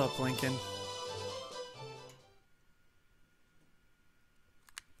 What's up, Lincoln?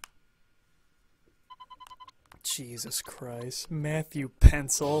 Jesus Christ. Matthew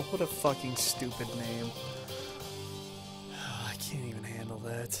Pencil. What a fucking stupid name. I can't even handle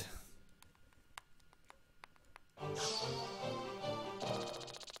that.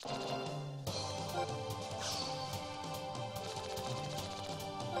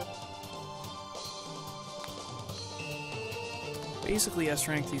 Basically,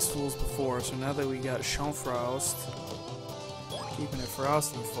 S-ranked these fools before, so now that we got Shawn Frost keeping it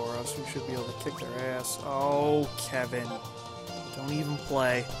frosty for us, we should be able to kick their ass. Oh, Kevin. Don't even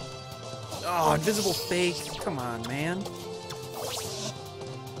play. Oh, invisible fake. Come on, man.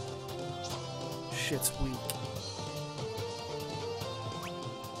 Shit's weak.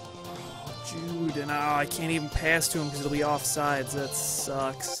 Oh, Jude, and I can't even pass to him because it'll be offsides. That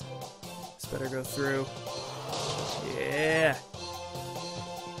sucks. This better go through. Yeah.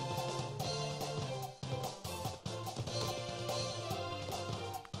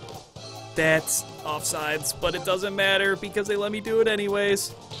 That's offsides, but it doesn't matter because they let me do it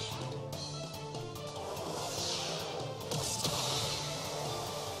anyways.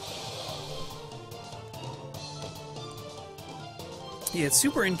 Yeah, it's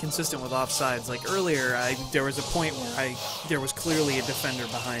super inconsistent with offsides. Like earlier, there was a point where there was clearly a defender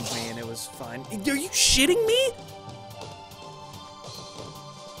behind me and it was fine. Are you shitting me?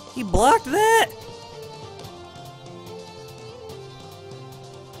 He blocked that?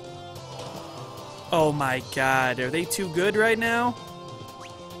 Oh my god, are they too good right now?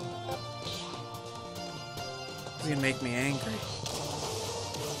 He's gonna make me angry.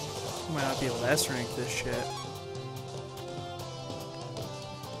 I might not be able to S-rank this shit.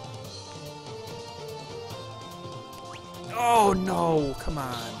 Oh no, come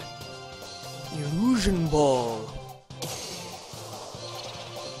on. Illusion Ball.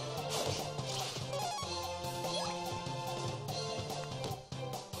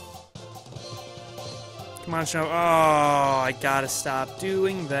 Come on, show. Oh, I gotta stop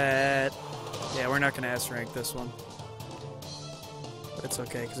doing that. Yeah, we're not gonna S-rank this one. But it's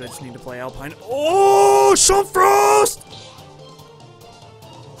okay, because I just need to play Alpine. Oh, Shawn Frost!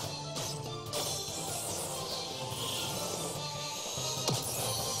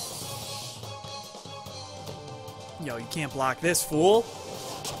 Yo, you can't block this, fool.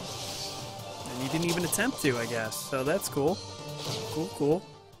 And you didn't even attempt to, I guess. So that's cool. Cool, cool.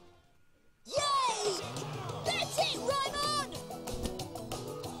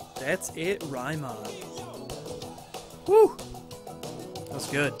 That's it, Raimon. Woo! That was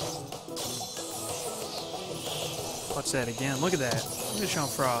good. Watch that again. Look at that. Look at Shawn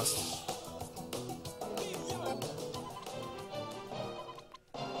Frost.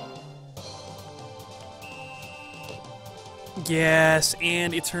 Yes,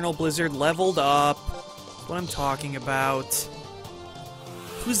 and Eternal Blizzard leveled up. That's what I'm talking about.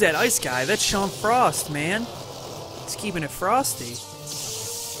 Who's that ice guy? That's Shawn Frost, man. He's keeping it frosty.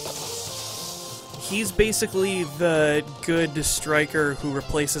 He's basically the good striker who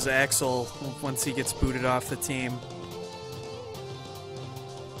replaces Axel once he gets booted off the team.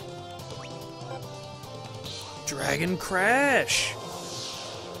 Dragon Crash!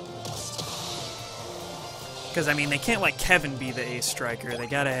 Because, I mean, they can't let Kevin be the ace striker. They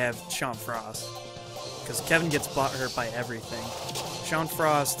gotta have Shawn Frost. Because Kevin gets butthurt by everything. Shawn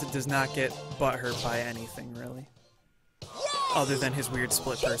Frost does not get butthurt by anything, really. Other than his weird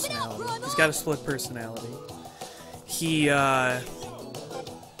split personality. He's got a split personality.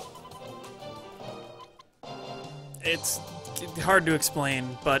 It's hard to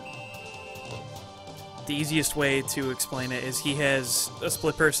explain, but the easiest way to explain it is he has a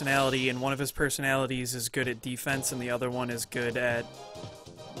split personality, and one of his personalities is good at defense, and the other one is good at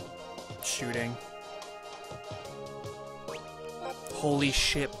shooting. Holy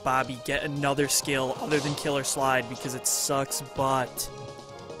shit, Bobby, get another skill other than Killer Slide because it sucks butt.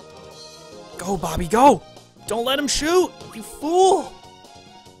 Go, Bobby, go! Don't let him shoot, you fool!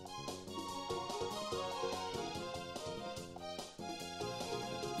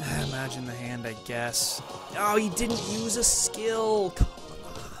 Imagine the hand, I guess. Oh, he didn't use a skill! Come on.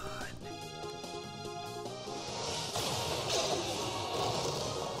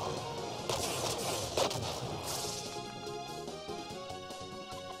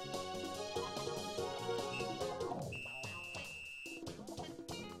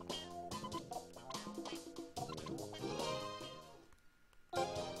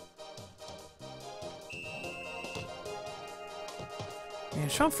 Man,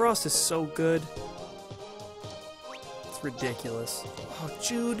 Shawn Frost is so good. It's ridiculous. Oh,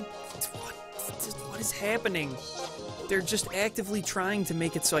 Jude, what is happening? They're just actively trying to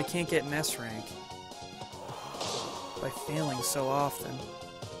make it so I can't get an S rank. By failing so often.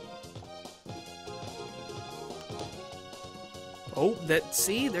 Oh,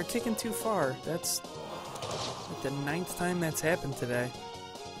 see? They're kicking too far. That's like the 9th time that's happened today.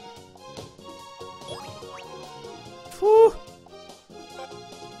 Whew!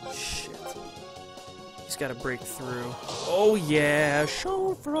 Shit. He's gotta break through. Oh yeah,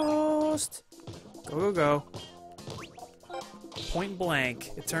 Shawn Frost! Go, go, go. Point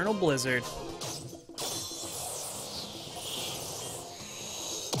blank. Eternal Blizzard.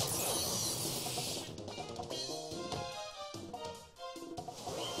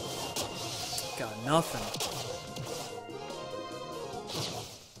 Got nothing.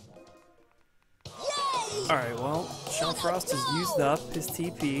 Alright, well, Shawn Frost has used up his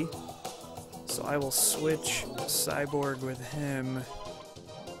TP, so I will switch Cyborg with him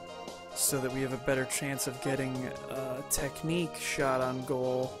so that we have a better chance of getting a technique shot on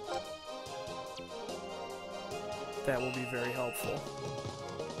goal. That will be very helpful.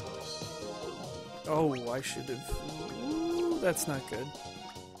 Oh, I should have... Ooh, that's not good.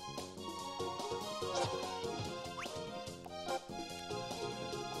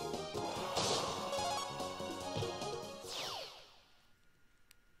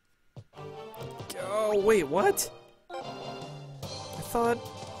 Oh, wait, what? I thought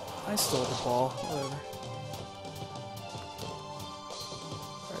I stole the ball. Whatever.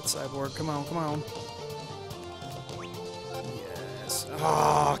 Alright, Cyborg, come on, come on. Yes.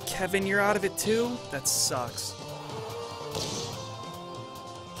 Oh, Kevin, you're out of it too? That sucks.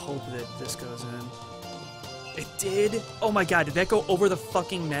 Hope that this goes in. It did? Oh my god, did that go over the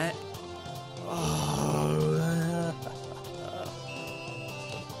fucking net? Oh.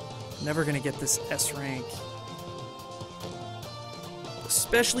 Never gonna get this S rank.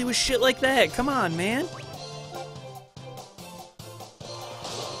 Especially with shit like that. Come on, man.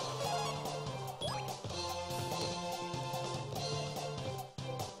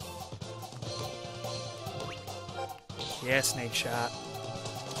 Yeah, snake shot.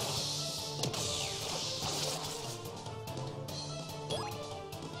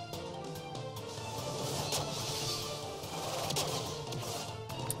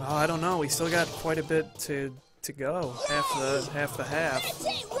 Oh, I don't know. We still got quite a bit to go. Half the half.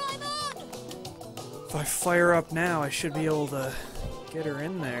 If I fire up now, I should be able to get her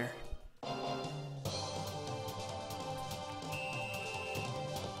in there.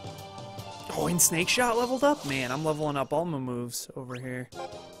 Oh, and Snake Shot leveled up? Man, I'm leveling up all my moves over here.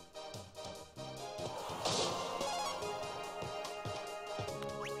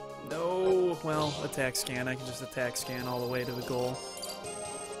 No, well, attack scan. I can just attack scan all the way to the goal.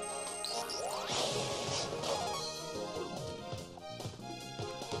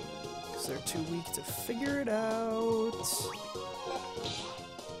 Because they're too weak to figure it out.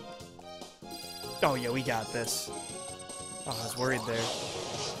 Oh, yeah, we got this. Oh, I was worried there.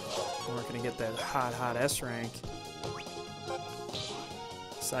 We weren't going to get that hot S rank.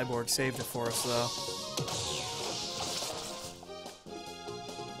 Cyborg saved it for us, though.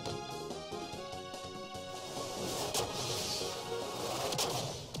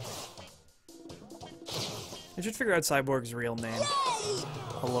 I should figure out Cyborg's real name.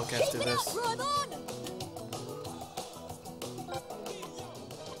 I'll look after this.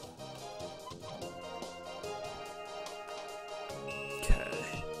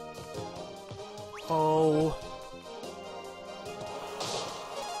 Oh.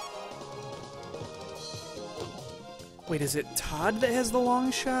 Wait, is it Todd that has the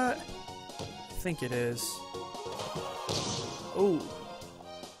long shot? I think it is. Oh.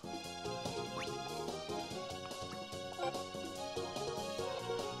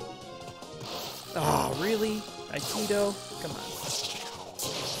 Oh, really? Aikido? Come on.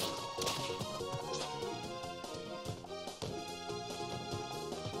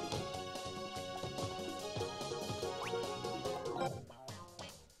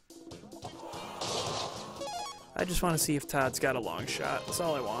 I just want to see if Todd's got a long shot. That's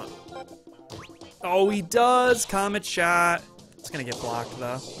all I want. Oh, he does! Comet shot! It's gonna get blocked,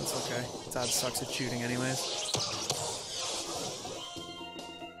 though. That's okay. Todd sucks at shooting anyways.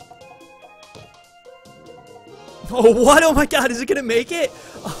 Oh, what? Oh my god, is it gonna make it?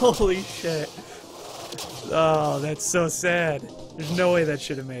 Holy shit. Oh, that's so sad. There's no way that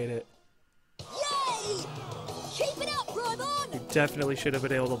should have made it. Yay! Keep it up, Robon! You definitely should have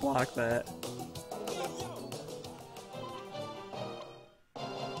been able to block that.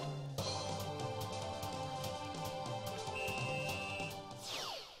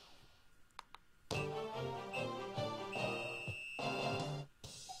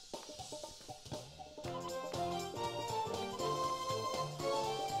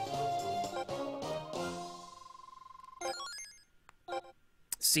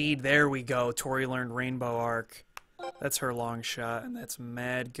 Seed, there we go. Tori learned Rainbow Arc. That's her long shot, and that's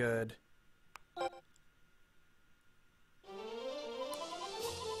mad good. I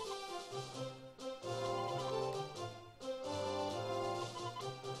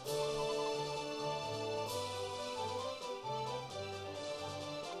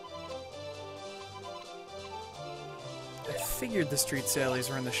figured the street sallies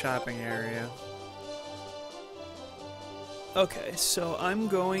were in the shopping area. Okay, so I'm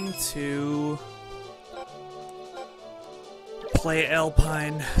going to play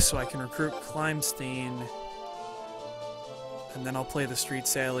Alpine so I can recruit Climstein, and then I'll play the street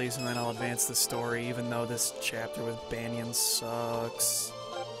sallies, and then I'll advance the story, even though this chapter with Banyan sucks.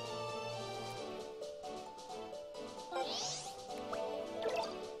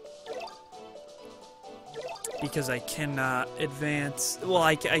 Because I cannot advance. Well,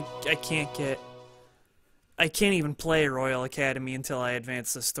 I can't get. I can't even play Royal Academy until I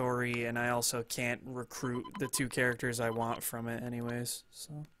advance the story, and I also can't recruit the 2 characters I want from it, anyways.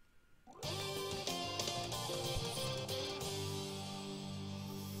 So.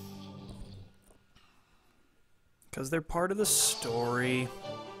 Because they're part of the story.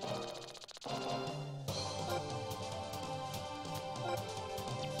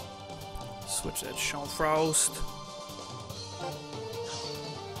 Switch that Shawn Frost.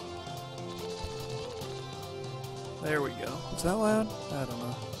 There we go. Is that loud? I don't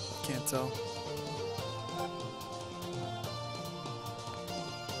know. Can't tell.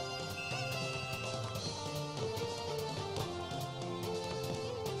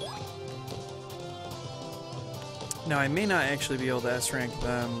 Now, I may not actually be able to S-rank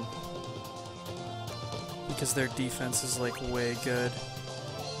them because their defense is, like, way good.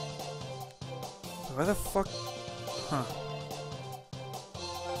 Why the fuck? Huh.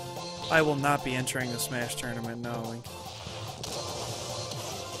 I will not be entering the Smash tournament, no, Link.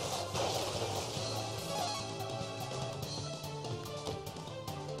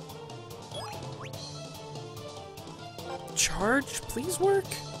 Charge, please work?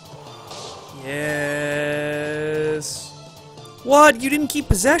 Yes. What? You didn't keep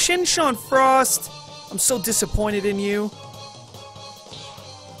possession, Shawn Frost? I'm so disappointed in you.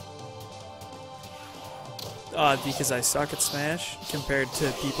 Because I suck at Smash compared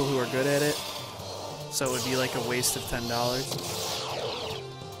to people who are good at it. So it would be like a waste of $10.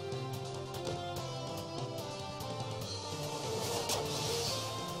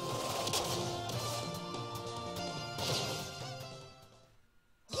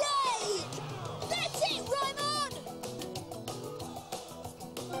 Yay! That's it, Raymond!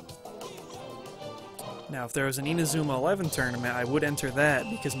 Now, if there was an Inazuma 11 tournament, I would enter that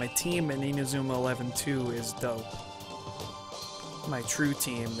because my team in Inazuma 11-2 is dope. My true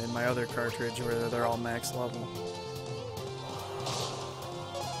team in my other cartridge where they're all max level.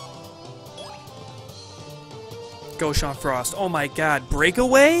 Go Shawn Frost. Oh my god,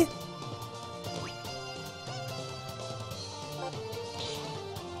 breakaway?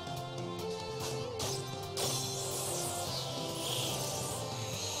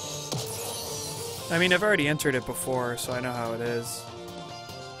 I mean, I've already entered it before, so I know how it is.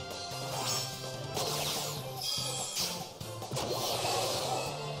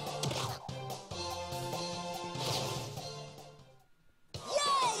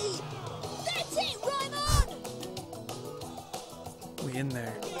 Yay! That's it, Raymond! We in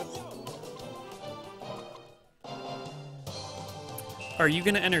there. Are you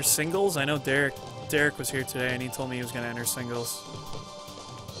gonna enter singles? I know Derek was here today and he told me he was gonna enter singles.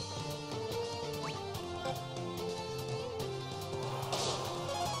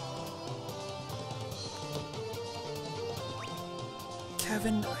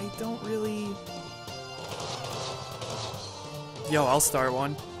 Kevin, I don't really... Yo, I'll start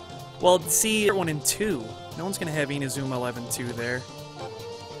one. Well, see, 1 and 2. No one's gonna have Inazuma 11-2 there.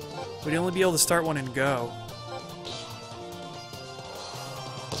 We'd only be able to start one and go.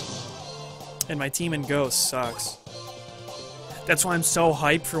 And my team in Go sucks. That's why I'm so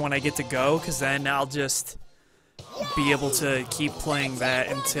hyped for when I get to Go, because then I'll just be able to keep playing that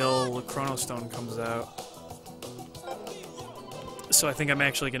until Chrono Stone comes out. So I think I'm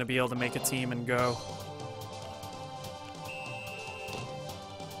actually going to be able to make a team and Go.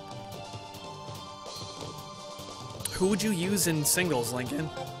 Who would you use in singles, Lincoln?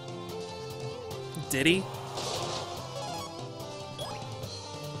 Diddy?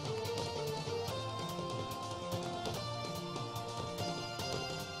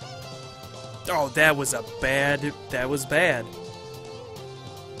 Oh, that was bad. That was bad.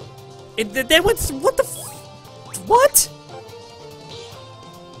 That was... What the f... What?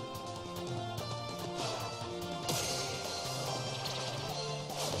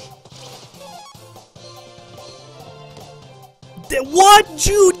 What,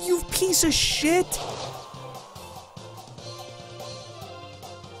 Jude? You piece of shit!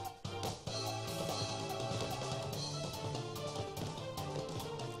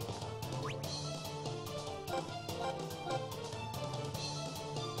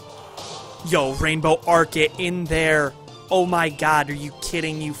 Yo, Rainbow Arc it in there. Oh my god, are you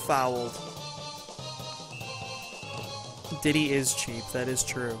kidding? You fouled. Diddy is cheap, that is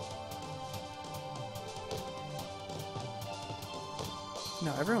true.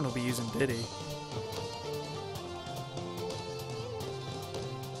 No, everyone will be using Diddy.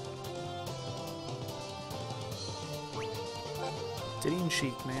 Diddy and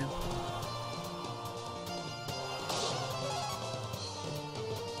Sheik, man.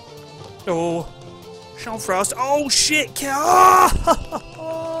 Oh, Shawn Frost. Oh shit!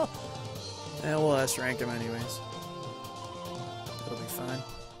 Ah! And we'll S-rank him anyways. It'll be fine.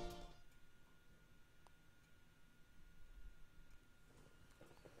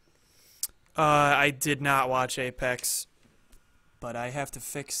 I did not watch Apex, but I have to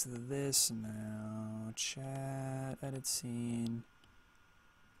fix this now. Chat, edit scene.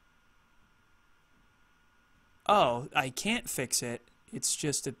 Oh, I can't fix it. It's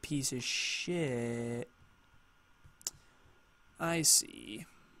just a piece of shit. I see.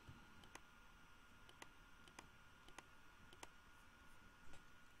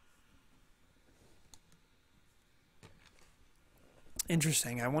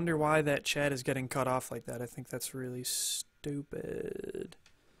 Interesting. I wonder why that chat is getting cut off like that. I think that's really stupid.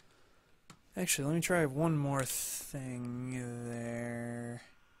 Actually, let me try one more thing there.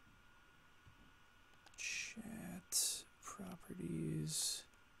 Chat properties.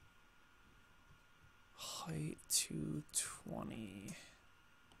 Height 220.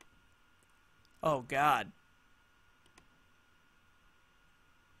 Oh, God.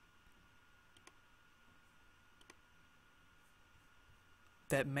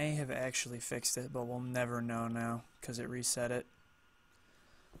 That may have actually fixed it, but we'll never know now because it reset it.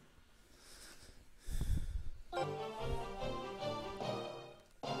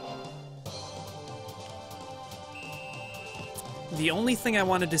 The only thing I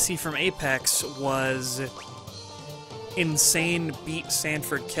wanted to see from Apex was Insane beat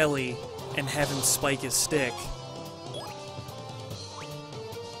Sanford Kelly and have him spike his stick.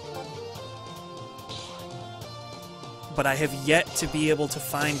 But I have yet to be able to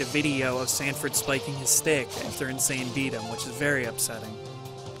find a video of Sanford spiking his stick after Insane beat him, which is very upsetting.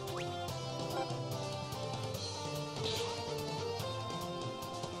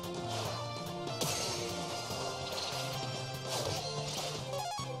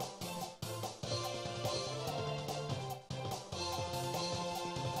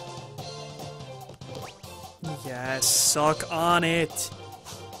 Yes, suck on it.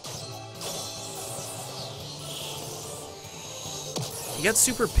 He got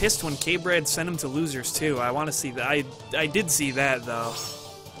super pissed when K-Brad sent him to losers, too. I want to see that. I did see that, though.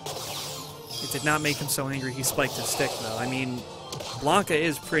 It did not make him so angry he spiked his stick, though. I mean, Blanca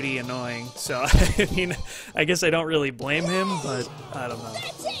is pretty annoying, so, I mean, I guess I don't really blame him, but I don't know.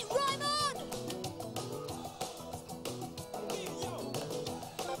 That's it, run on!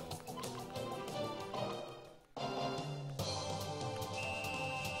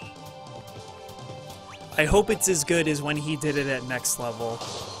 I hope it's as good as when he did it at next level,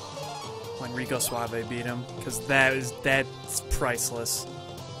 when Rico Suave beat him, because that's priceless.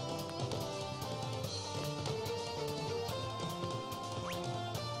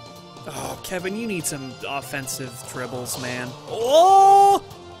 Oh, Kevin, you need some offensive dribbles, man. Oh!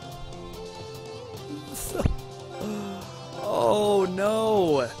 Oh,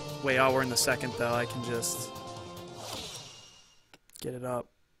 no! Wait, oh, we're in the second, though. I can just get it up.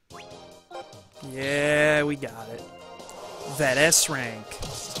 Yeah, we got it. That S rank.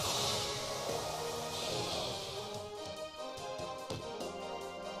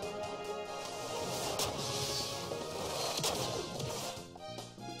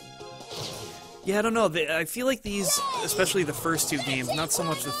 Yeah, I don't know. I feel like these, especially the first two games, not so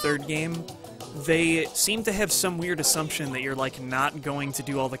much the third game, they seem to have some weird assumption that you're, like, not going to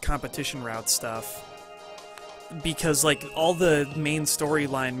do all the competition route stuff. Because, like, all the main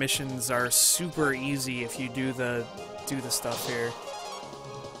storyline missions are super easy if you do the stuff here.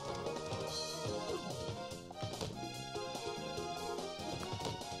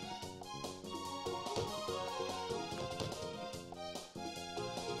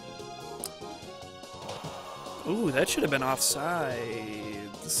 Ooh, that should have been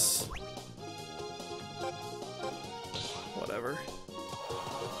offsides. Whatever.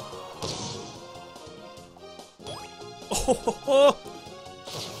 Oh,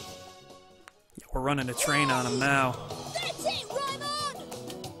 yeah, we're running a train on him now. That's it, run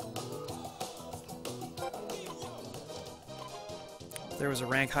there was a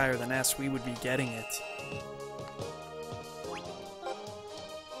rank higher than S, we would be getting it.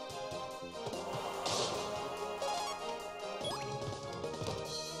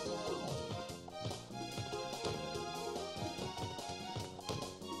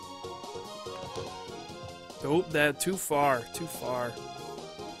 Oh, that too far, too far.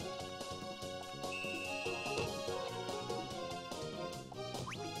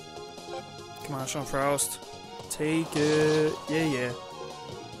 Come on, Shawn Frost. Take it. Yeah, yeah.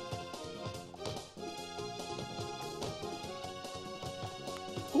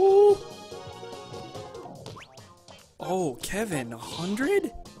 Ooh. Oh, Kevin,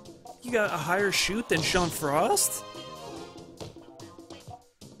 100? You got a higher shoot than Shawn Frost?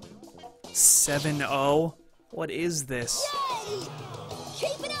 7-0? What is this? Yay!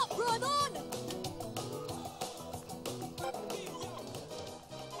 Keep it up, Rodon!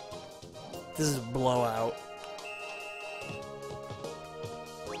 This is a blowout.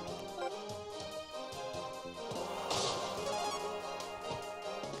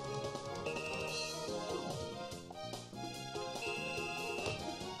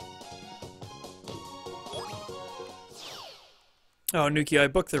 Oh, Nuki, I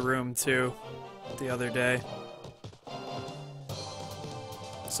booked the room too the other day.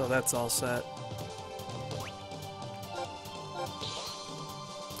 So that's all set.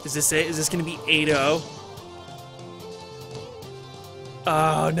 Is this it? Is this gonna be 8-0?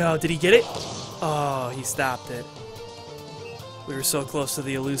 Oh no, did he get it? Oh, he stopped it. We were so close to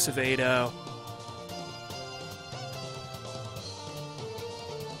the elusive 8-0.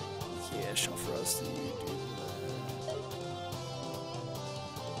 Yeah, Shawn Frost, you do that.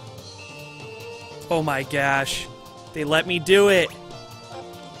 Oh my gosh. They let me do it.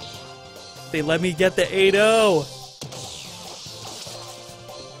 They let me get the 8-0.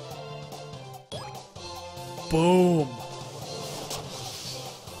 Boom.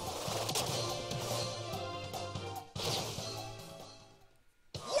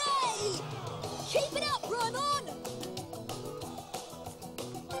 Yay! Keep it up, Rodon!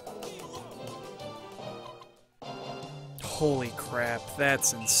 Holy crap,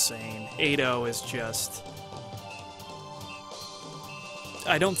 that's insane. 8-0 is just...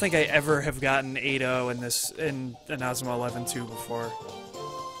 I don't think I ever have gotten 8-0 in Inazuma 11-2 before.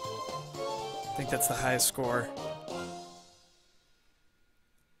 I think that's the highest score.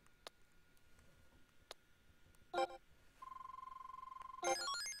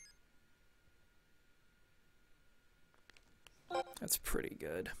 That's pretty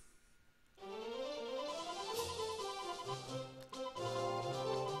good.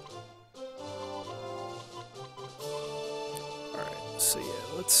 So yeah,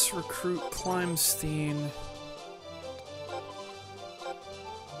 let's recruit Klimstein.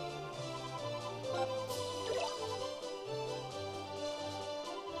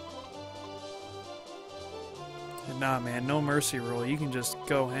 Nah, man, no mercy rule. You can just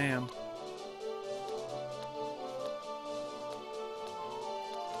go ham.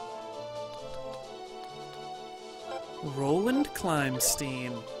 Roland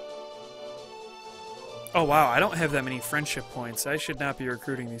Klimstein. Oh wow, I don't have that many friendship points. I should not be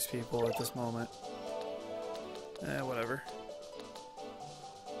recruiting these people at this moment. Whatever.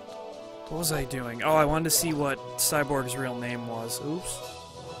 What was I doing? Oh, I wanted to see what Cyborg's real name was. Oops.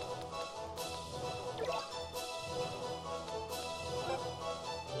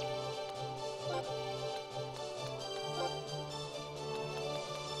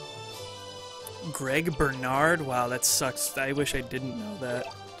 Greg Bernard? Wow, that sucks. I wish I didn't know that.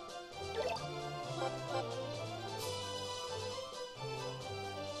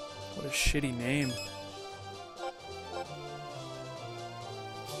 What a shitty name.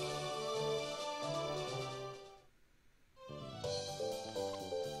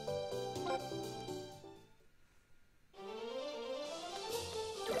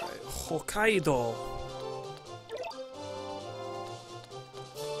 Alright, Hokkaido.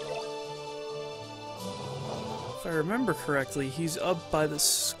 If I remember correctly, he's up by the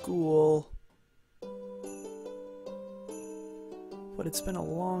school. But it's been a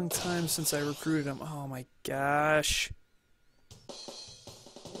long time since I recruited him. Oh my gosh.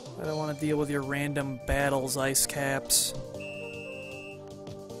 I don't want to deal with your random battles, Ice Caps.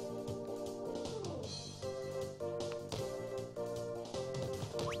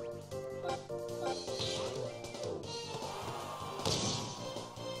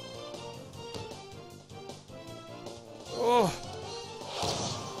 Oh.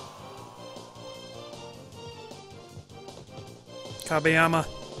 Kabeyama.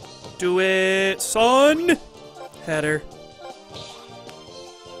 Do it, son! Header.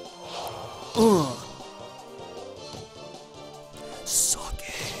 Son.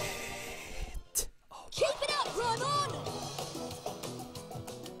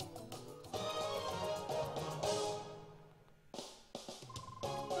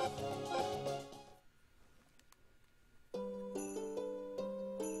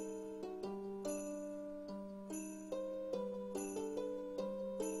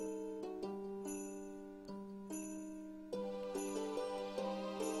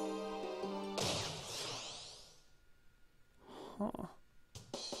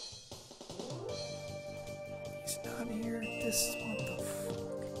 here? This, what the fuck?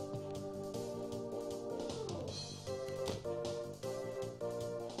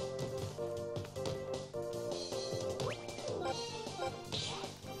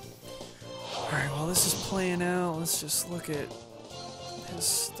 Alright, while this is playing out, let's just look at his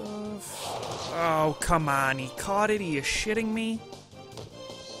stuff. Oh, come on, he caught it? Are you shitting me?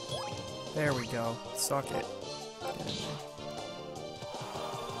 There we go. Suck it. Get in there.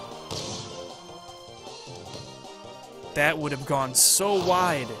 That would have gone so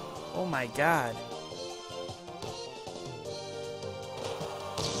wide. Oh my god.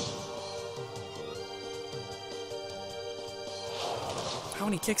 How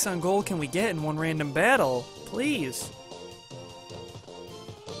many kicks on goal can we get in one random battle? Please.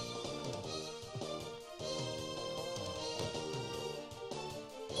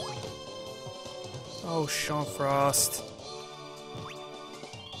 Oh, Shawn Frost.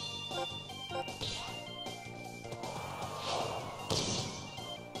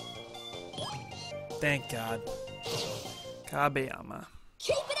 Thank God. Kabeyama.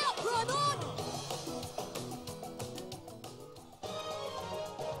 Keep it up, Raimon!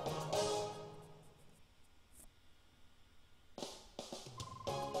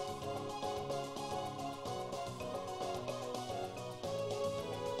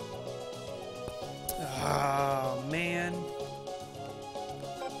 Oh, man.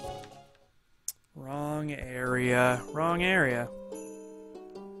 Wrong area. Wrong area.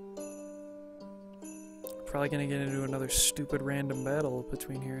 Probably gonna get into another stupid random battle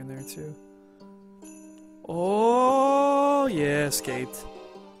between here and there, too. Oh, yeah, escaped.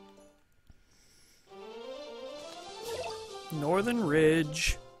 Northern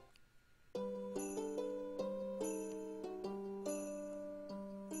Ridge.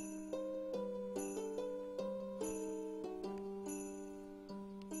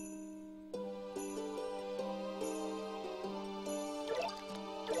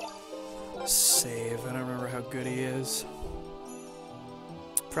 Save. I don't remember how good he is.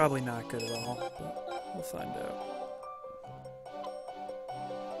 Probably not good at all, but we'll find out.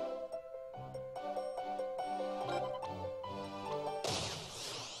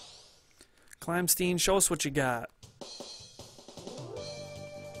 Climstein, show us what you got.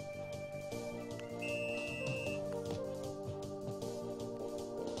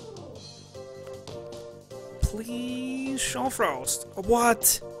 Please, Shawn Frost.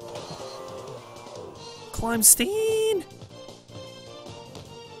 What? Climstein?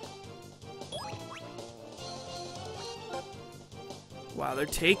 Wow, they're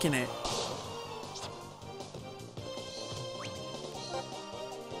taking it.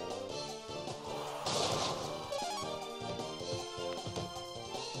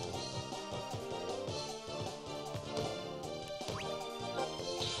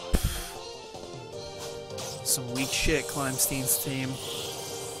 Some weak shit, Climstein's team.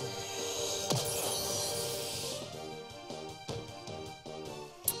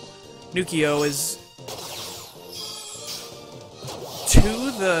 Nukio is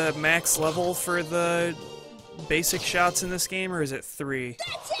to the max level for the basic shots in this game, or is it 3?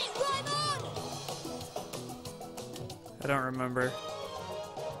 That's it, Raimon! I don't remember.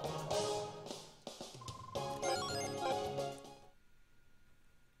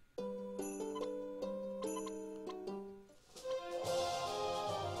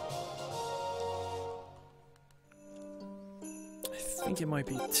 I think it might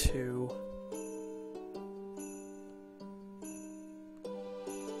be 2.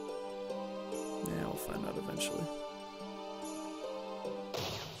 Yeah, we'll find out eventually.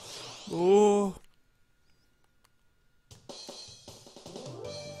 Oh.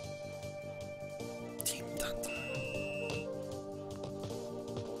 Team Danta.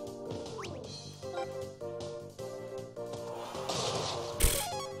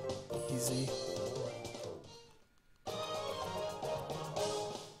 Easy.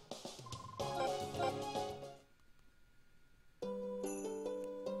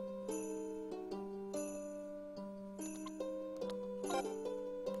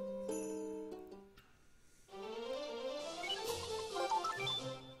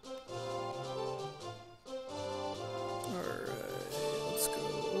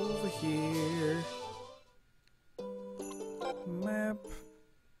 Here. Map.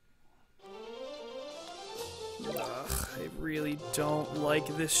 Ugh, I really don't like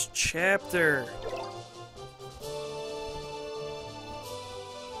this chapter.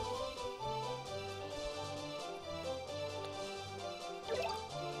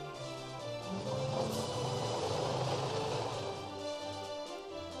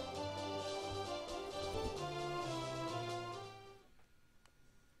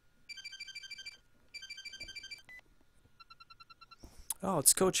 Oh,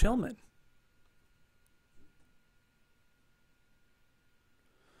 it's Coach Hillman.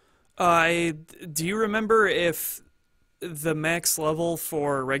 Do you remember if the max level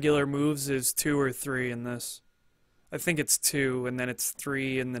for regular moves is 2 or 3 in this? I think it's 2, and then it's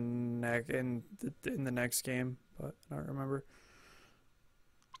 3 in the next game, but I don't remember.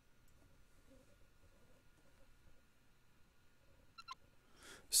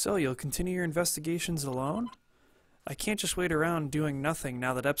 So, you'll continue your investigations alone? I can't just wait around doing nothing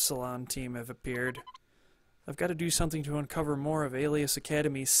now that Epsilon team have appeared. I've got to do something to uncover more of Alias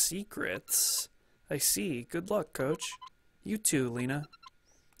Academy's secrets. I see. Good luck, Coach. You too, Lena.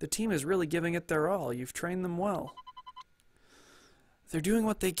 The team is really giving it their all. You've trained them well. They're doing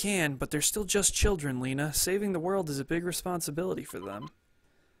what they can, but they're still just children, Lena. Saving the world is a big responsibility for them.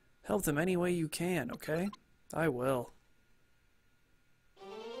 Help them any way you can, okay? I will.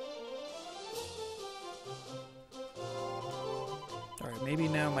 Alright, maybe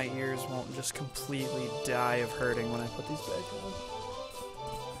now my ears won't just completely die of hurting when I put these back on.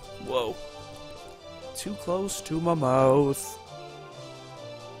 Whoa. Too close to my mouth.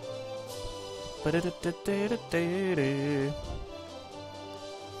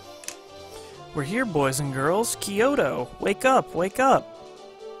 We're here, boys and girls. Kyoto. Wake up, wake up.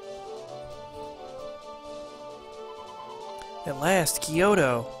 At last,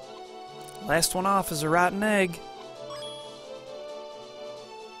 Kyoto. Last one off is a rotten egg.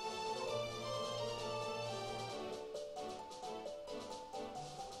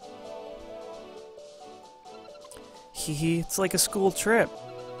 Hee, it's like a school trip.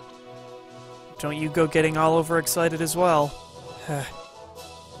 Don't you go getting all overexcited as well.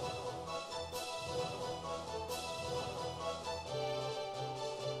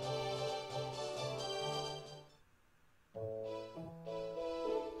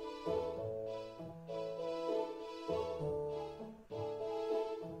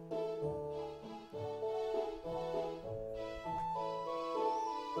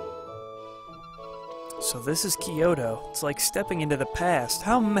 So this is Kyoto. It's like stepping into the past.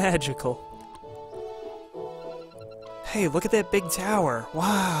 How magical. Hey, look at that big tower.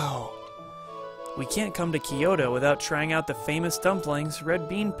 Wow. We can't come to Kyoto without trying out the famous dumplings, red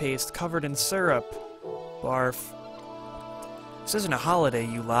bean paste covered in syrup. Barf. This isn't a holiday,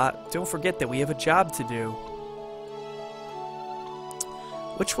 you lot. Don't forget that we have a job to do.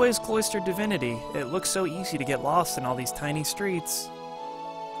 Which way is Cloister Divinity? It looks so easy to get lost in all these tiny streets.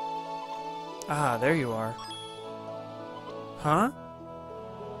 Ah, there you are. Huh?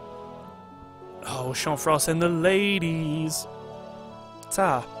 Oh, Shawn Frost and the ladies.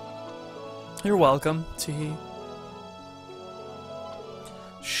 Ta. You're welcome. Tee.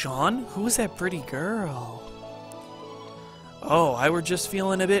 Shawn? Who's that pretty girl? Oh, I were just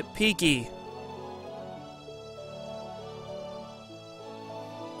feeling a bit peaky.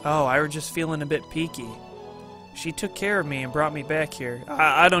 Oh, I were just feeling a bit peaky. She took care of me and brought me back here.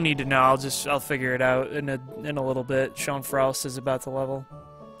 I don't need to know. I'll figure it out in a little bit. Shawn Frost is about to level.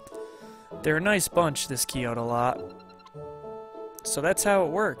 They're a nice bunch, this Kyoto lot. So that's how it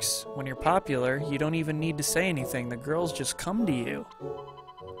works. When you're popular, you don't even need to say anything. The girls just come to you.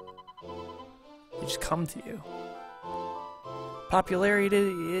 They just come to you. Popularity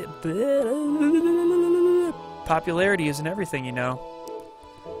isn't everything, you know.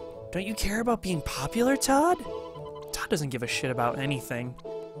 Don't you care about being popular, Todd? Todd doesn't give a shit about anything.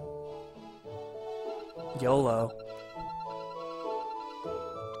 YOLO.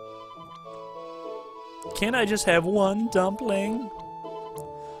 Can't I just have one dumpling?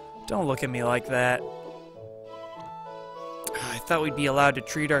 Don't look at me like that. I thought we'd be allowed to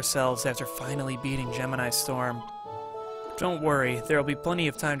treat ourselves after finally beating Gemini Storm. Don't worry, there'll be plenty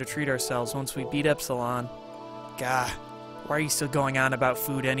of time to treat ourselves once we beat Epsilon. Gah, why are you still going on about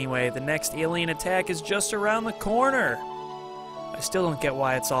food anyway? The next alien attack is just around the corner. I still don't get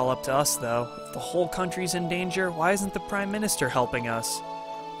why it's all up to us, though. If the whole country's in danger, why isn't the Prime Minister helping us?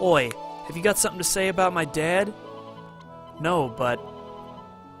 Oi, have you got something to say about my dad? No, but...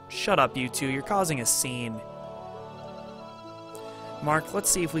 Shut up, you two. You're causing a scene. Mark, let's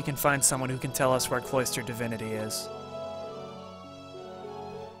see if we can find someone who can tell us where Cloister Divinity is.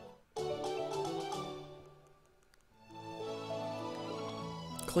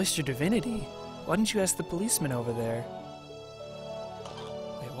 Cloister Divinity? Why didn't you ask the policeman over there?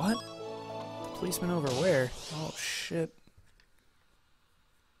 Wait, what? The policeman over where? Oh, shit.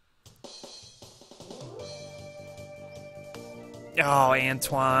 Oh,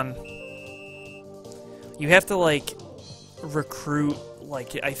 Antoine. You have to, like, recruit,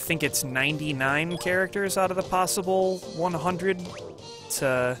 like, I think it's 99 characters out of the possible 100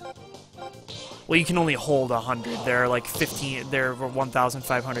 to... Well, you can only hold 100. There are like 15. There are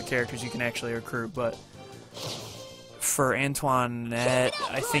 1,500 characters you can actually recruit, but for Antoinette,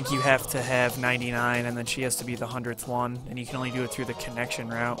 I think you have to have 99, and then she has to be the 100th one, and you can only do it through the connection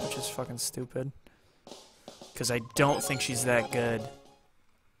route, which is fucking stupid. Because I don't think she's that good,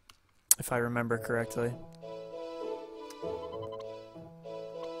 if I remember correctly.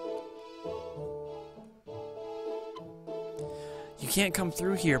 You can't come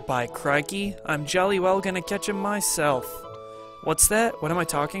through here, by crikey. I'm jolly well gonna catch him myself. What's that? What am I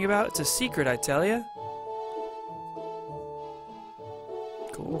talking about? It's a secret, I tell ya.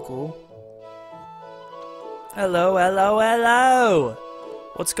 Cool, cool. Hello, hello, hello!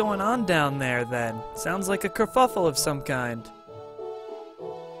 What's going on down there, then? Sounds like a kerfuffle of some kind.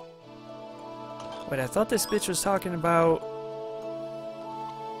 Wait, I thought this bitch was talking about...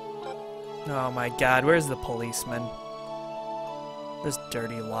 Oh my god, where's the policeman? This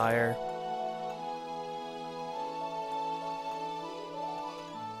dirty liar.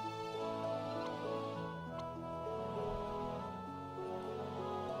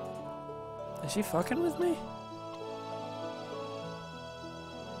 Is she fucking with me?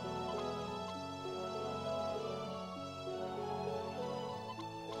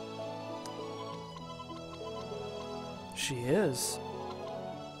 She is.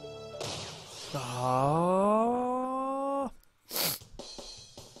 Oh.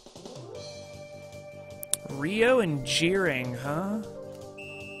 Rio and jeering, huh?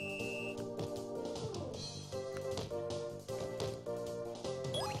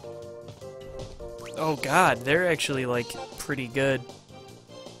 Oh god, they're actually, like, pretty good.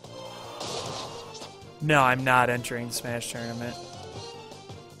 No, I'm not entering the Smash Tournament.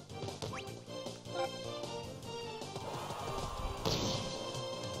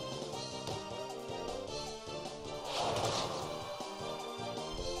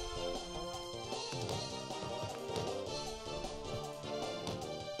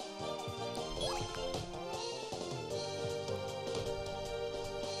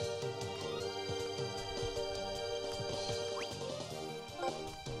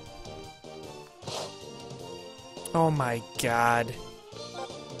 Oh my god.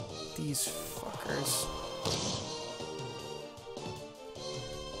 These fuckers.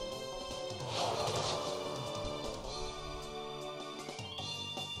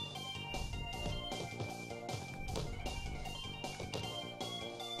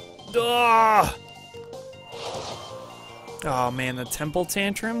 Ugh! Oh man, the temple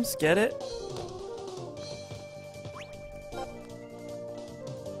tantrums, get it?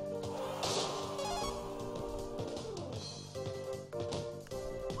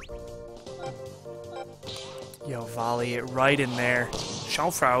 Yo, volley it right in there.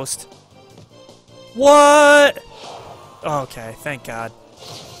 Shawn Frost. What? Okay, thank God.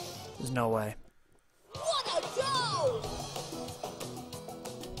 There's no way. What a goal!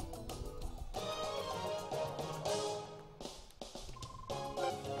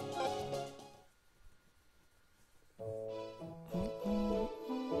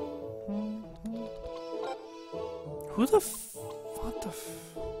 Who the what the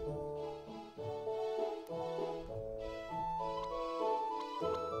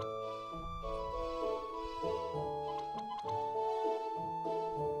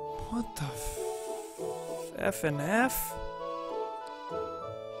What the F and F?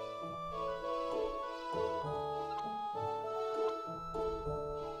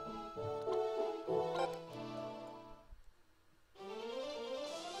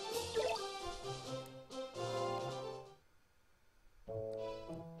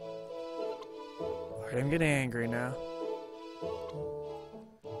 Alright, I'm getting angry now.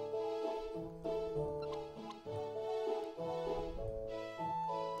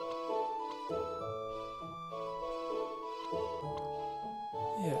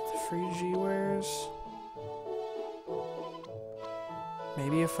 Yeah, the free G wares.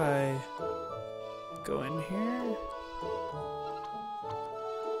 Maybe if I go in here.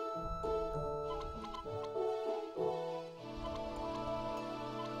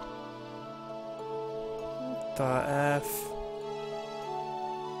 What the F?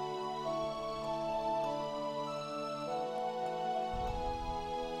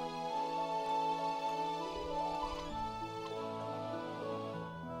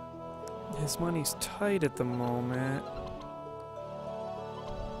 His money's tight at the moment.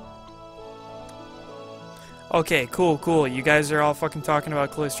 Okay, cool, cool. You guys are all fucking talking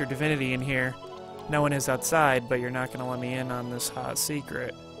about Cloister Divinity in here. No one is outside, but you're not gonna let me in on this hot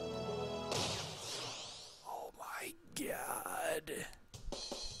secret. Oh my god.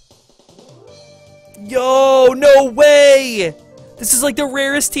 Yo, no way! This is like the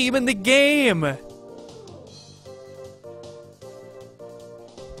rarest team in the game!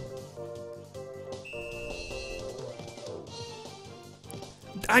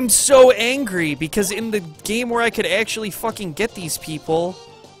 I'm so angry because in the game where I could actually fucking get these people,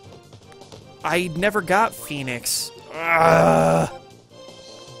 I never got Phoenix. Ugh.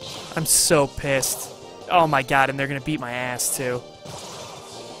 I'm so pissed. Oh my god, and they're gonna beat my ass too.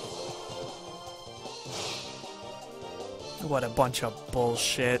 What a bunch of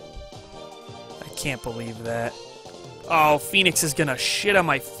bullshit. I can't believe that. Oh, Phoenix is gonna shit on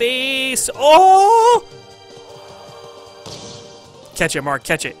my face. Oh! Catch it, Mark,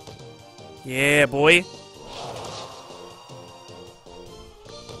 catch it. Yeah, boy.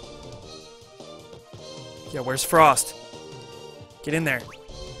 Yo, where's Frost? Get in there.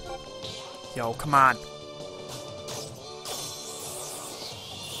 Yo, come on.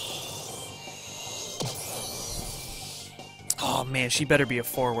 Oh man, she better be a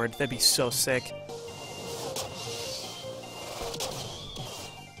forward. That'd be so sick.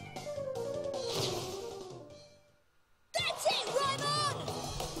 That's it, run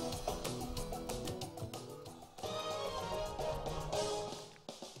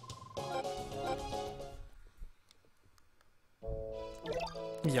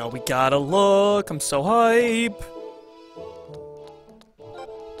on! Yo, we gotta look. I'm so hype.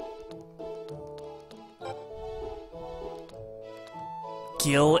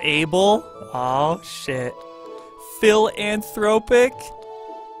 Gil Abel? Oh, shit. Philanthropic?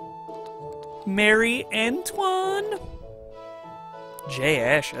 Mary Antoine? Jay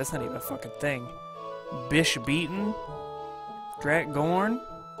Ash, that's not even a fucking thing. Bish Beaton? Drat Gorn?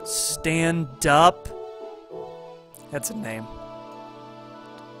 Stand Up? That's a name.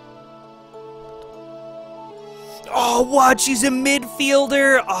 Oh, what? She's a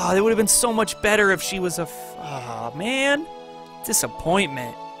midfielder? Oh, it would have been so much better if she was a... Oh, man.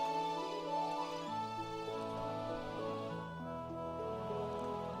 Disappointment.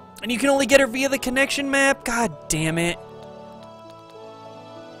 And you can only get her via the connection map? God damn it.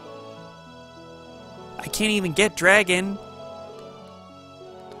 I can't even get Dragon.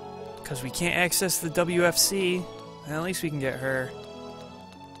 Because we can't access the WFC. Well, at least we can get her.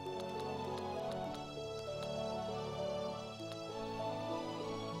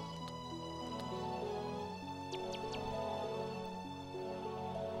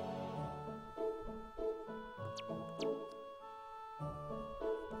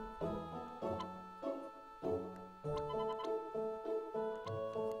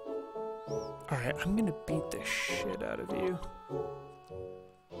 Alright, I'm gonna beat the shit out of you.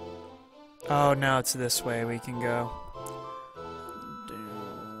 Oh, no, it's this way we can go.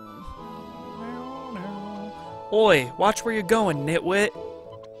 Oi, watch where you're going, nitwit.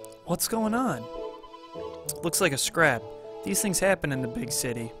 What's going on? Looks like a scrap. These things happen in the big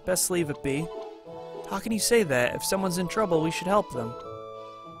city. Best leave it be. How can you say that? If someone's in trouble, we should help them.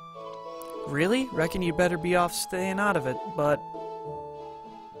 Really? Reckon you better be off staying out of it, but...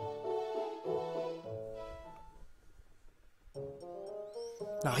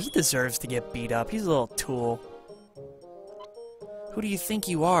 No, he deserves to get beat up. He's a little tool. Who do you think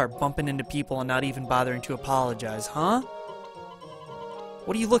you are, bumping into people and not even bothering to apologize, huh?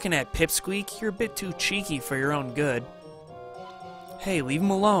 What are you looking at, Pipsqueak? You're a bit too cheeky for your own good. Hey, leave him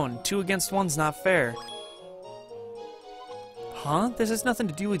alone. 2 against 1's not fair. Huh? This has nothing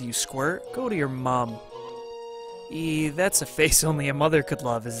to do with you, Squirt. Go to your mom. That's a face only a mother could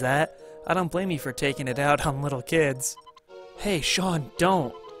love, is that? I don't blame you for taking it out on little kids. Hey, Shawn,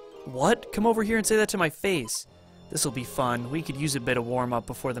 don't. What? Come over here and say that to my face. This'll be fun. We could use a bit of warm-up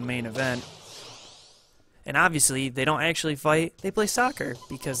before the main event. And obviously, they don't actually fight. They play soccer,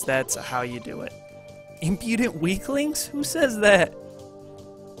 because that's how you do it. Impudent weaklings? Who says that?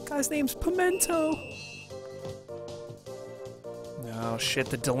 Guy's name's Pimento. Oh,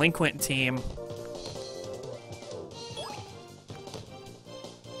 shit, the delinquent team.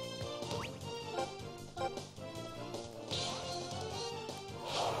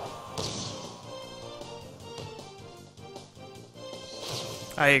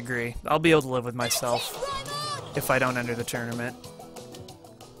 I agree. I'll be able to live with myself if I don't enter the tournament.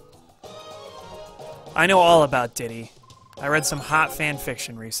 I know all about Diddy. I read some hot fan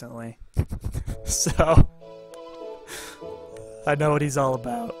fiction recently. So, I know what he's all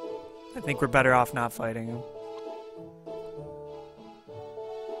about. I think we're better off not fighting him.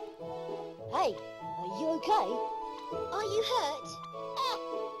 Hey, are you okay? Are you hurt? Ah,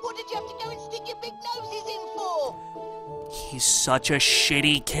 what did you have to go and stick your big noses in for? He's such a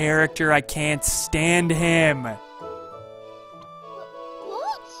shitty character, I can't stand him. What?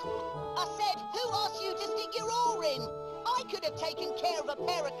 I said, who asked you to stick your oar in? I could have taken care of a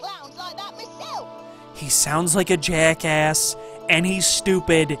pair of clowns like that myself. He sounds like a jackass, and he's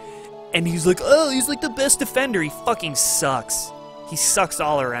stupid, and he's like, oh, he's like the best defender. He fucking sucks. He sucks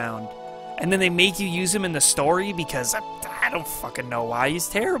all around. And then they make you use him in the story because I don't fucking know why. He's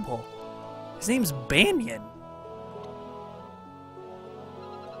terrible. His name's Banyan.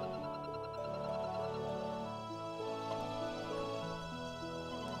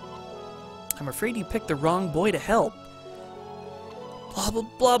 I'm afraid you picked the wrong boy to help. Blah, blah,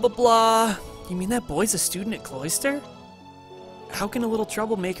 blah, blah, blah. You mean that boy's a student at Cloister? How can a little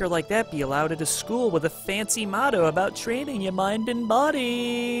troublemaker like that be allowed at a school with a fancy motto about training your mind and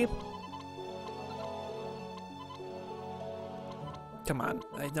body? Come on,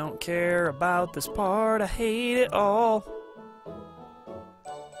 I don't care about this part, I hate it all.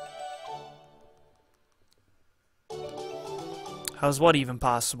 How's what even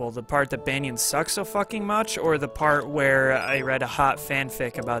possible? The part that Banyan sucks so fucking much, or the part where I read a hot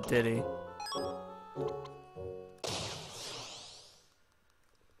fanfic about Diddy?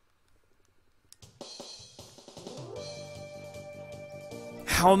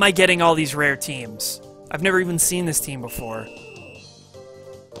 How am I getting all these rare teams? I've never even seen this team before.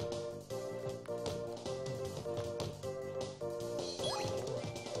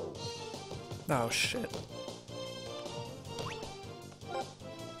 Oh, shit.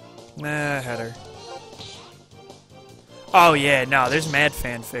 Nah, header. Oh, yeah, no, there's mad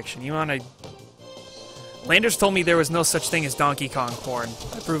fan fiction. You wanna... Landers told me there was no such thing as Donkey Kong porn.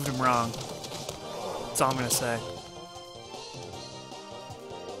 I proved him wrong. That's all I'm gonna say.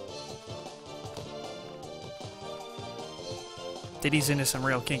 Diddy's into some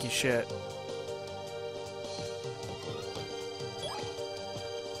real kinky shit.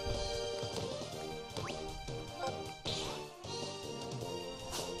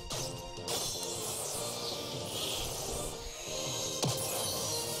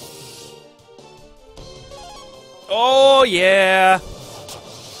 Oh, yeah!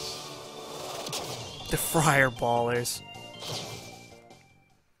 The Friar Ballers.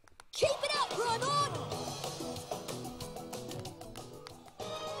 Keep it up, Raymond!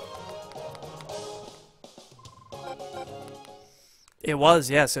 It was,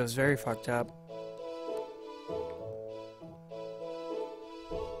 yes, it was very fucked up.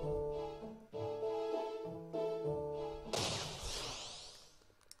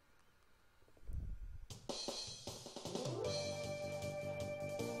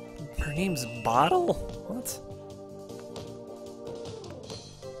 Her name's Bottle? What?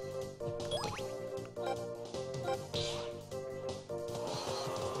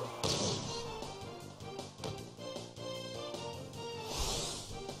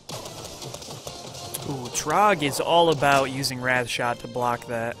 Ooh, Trog is all about using Wrath Shot to block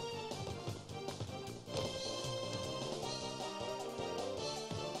that.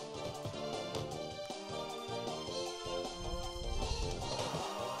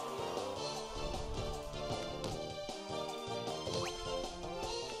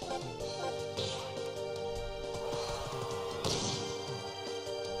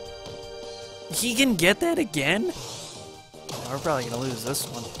 He can get that again? Oh, we're probably gonna lose this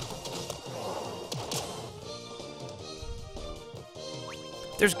one.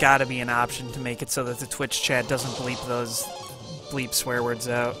 There's gotta be an option to make it so that the Twitch chat doesn't bleep those bleep swear words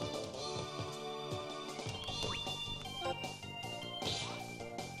out.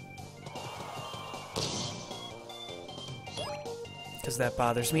 Because that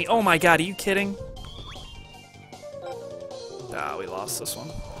bothers me. Oh my god, are you kidding? Ah, we lost this one.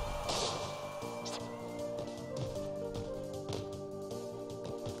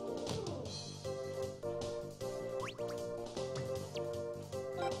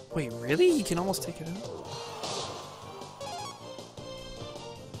 Wait, really? You can almost take it out?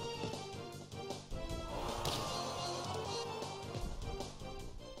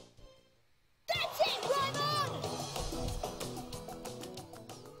 That's it, Raymond!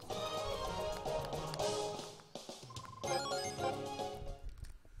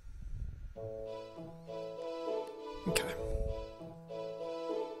 Okay.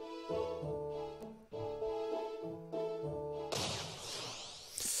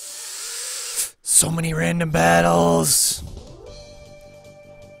 So many random battles.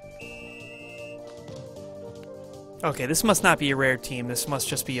 Okay, this must not be a rare team. This must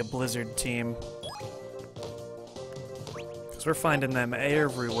just be a Blizzard team. Because we're finding them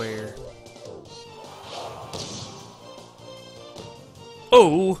everywhere.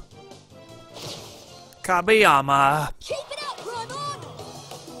 Oh! Kabeyama. Keep it up, Raymond!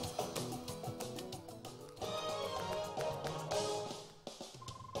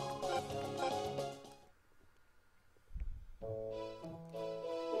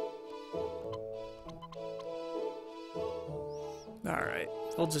 Alright,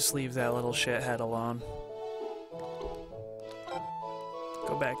 we'll just leave that little shithead alone.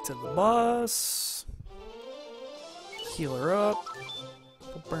 Go back to the bus. Heal her up.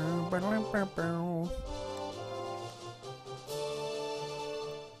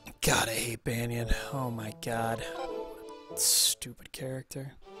 God, I hate Banyan. Oh my god. Stupid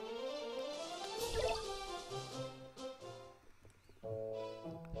character.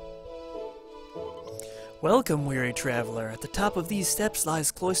 Welcome, weary traveler. At the top of these steps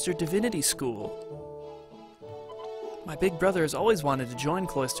lies Cloister Divinity School. My big brother has always wanted to join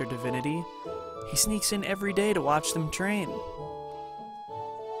Cloister Divinity. He sneaks in every day to watch them train.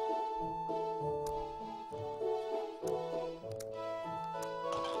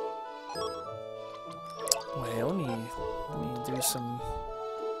 Wait, let me do some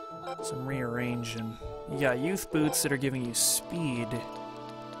rearranging. You got youth boots that are giving you speed.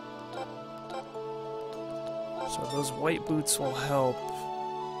 So those white boots will help.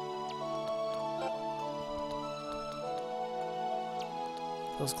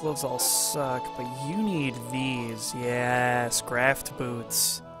 Those gloves all suck, but you need these. Yes, craft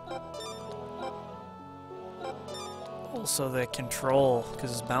boots. Also the control,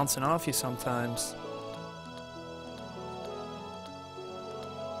 because it's bouncing off you sometimes.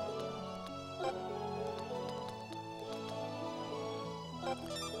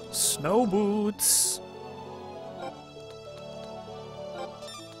 Snow boots.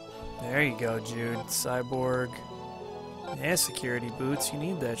 There you go, Jude. Cyborg. Yeah, security boots. You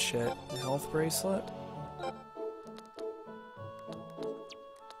need that shit. A health bracelet.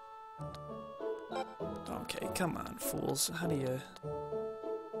 Okay, come on, fools. How do you...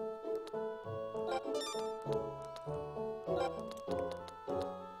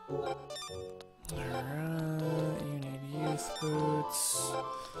 Alright, you need youth boots.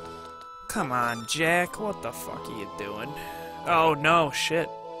 Come on, Jack. What the fuck are you doing? Oh, no, shit.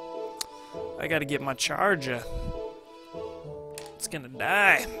 I gotta get my charger. It's gonna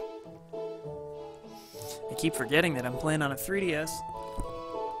die. I keep forgetting that I'm playing on a 3DS.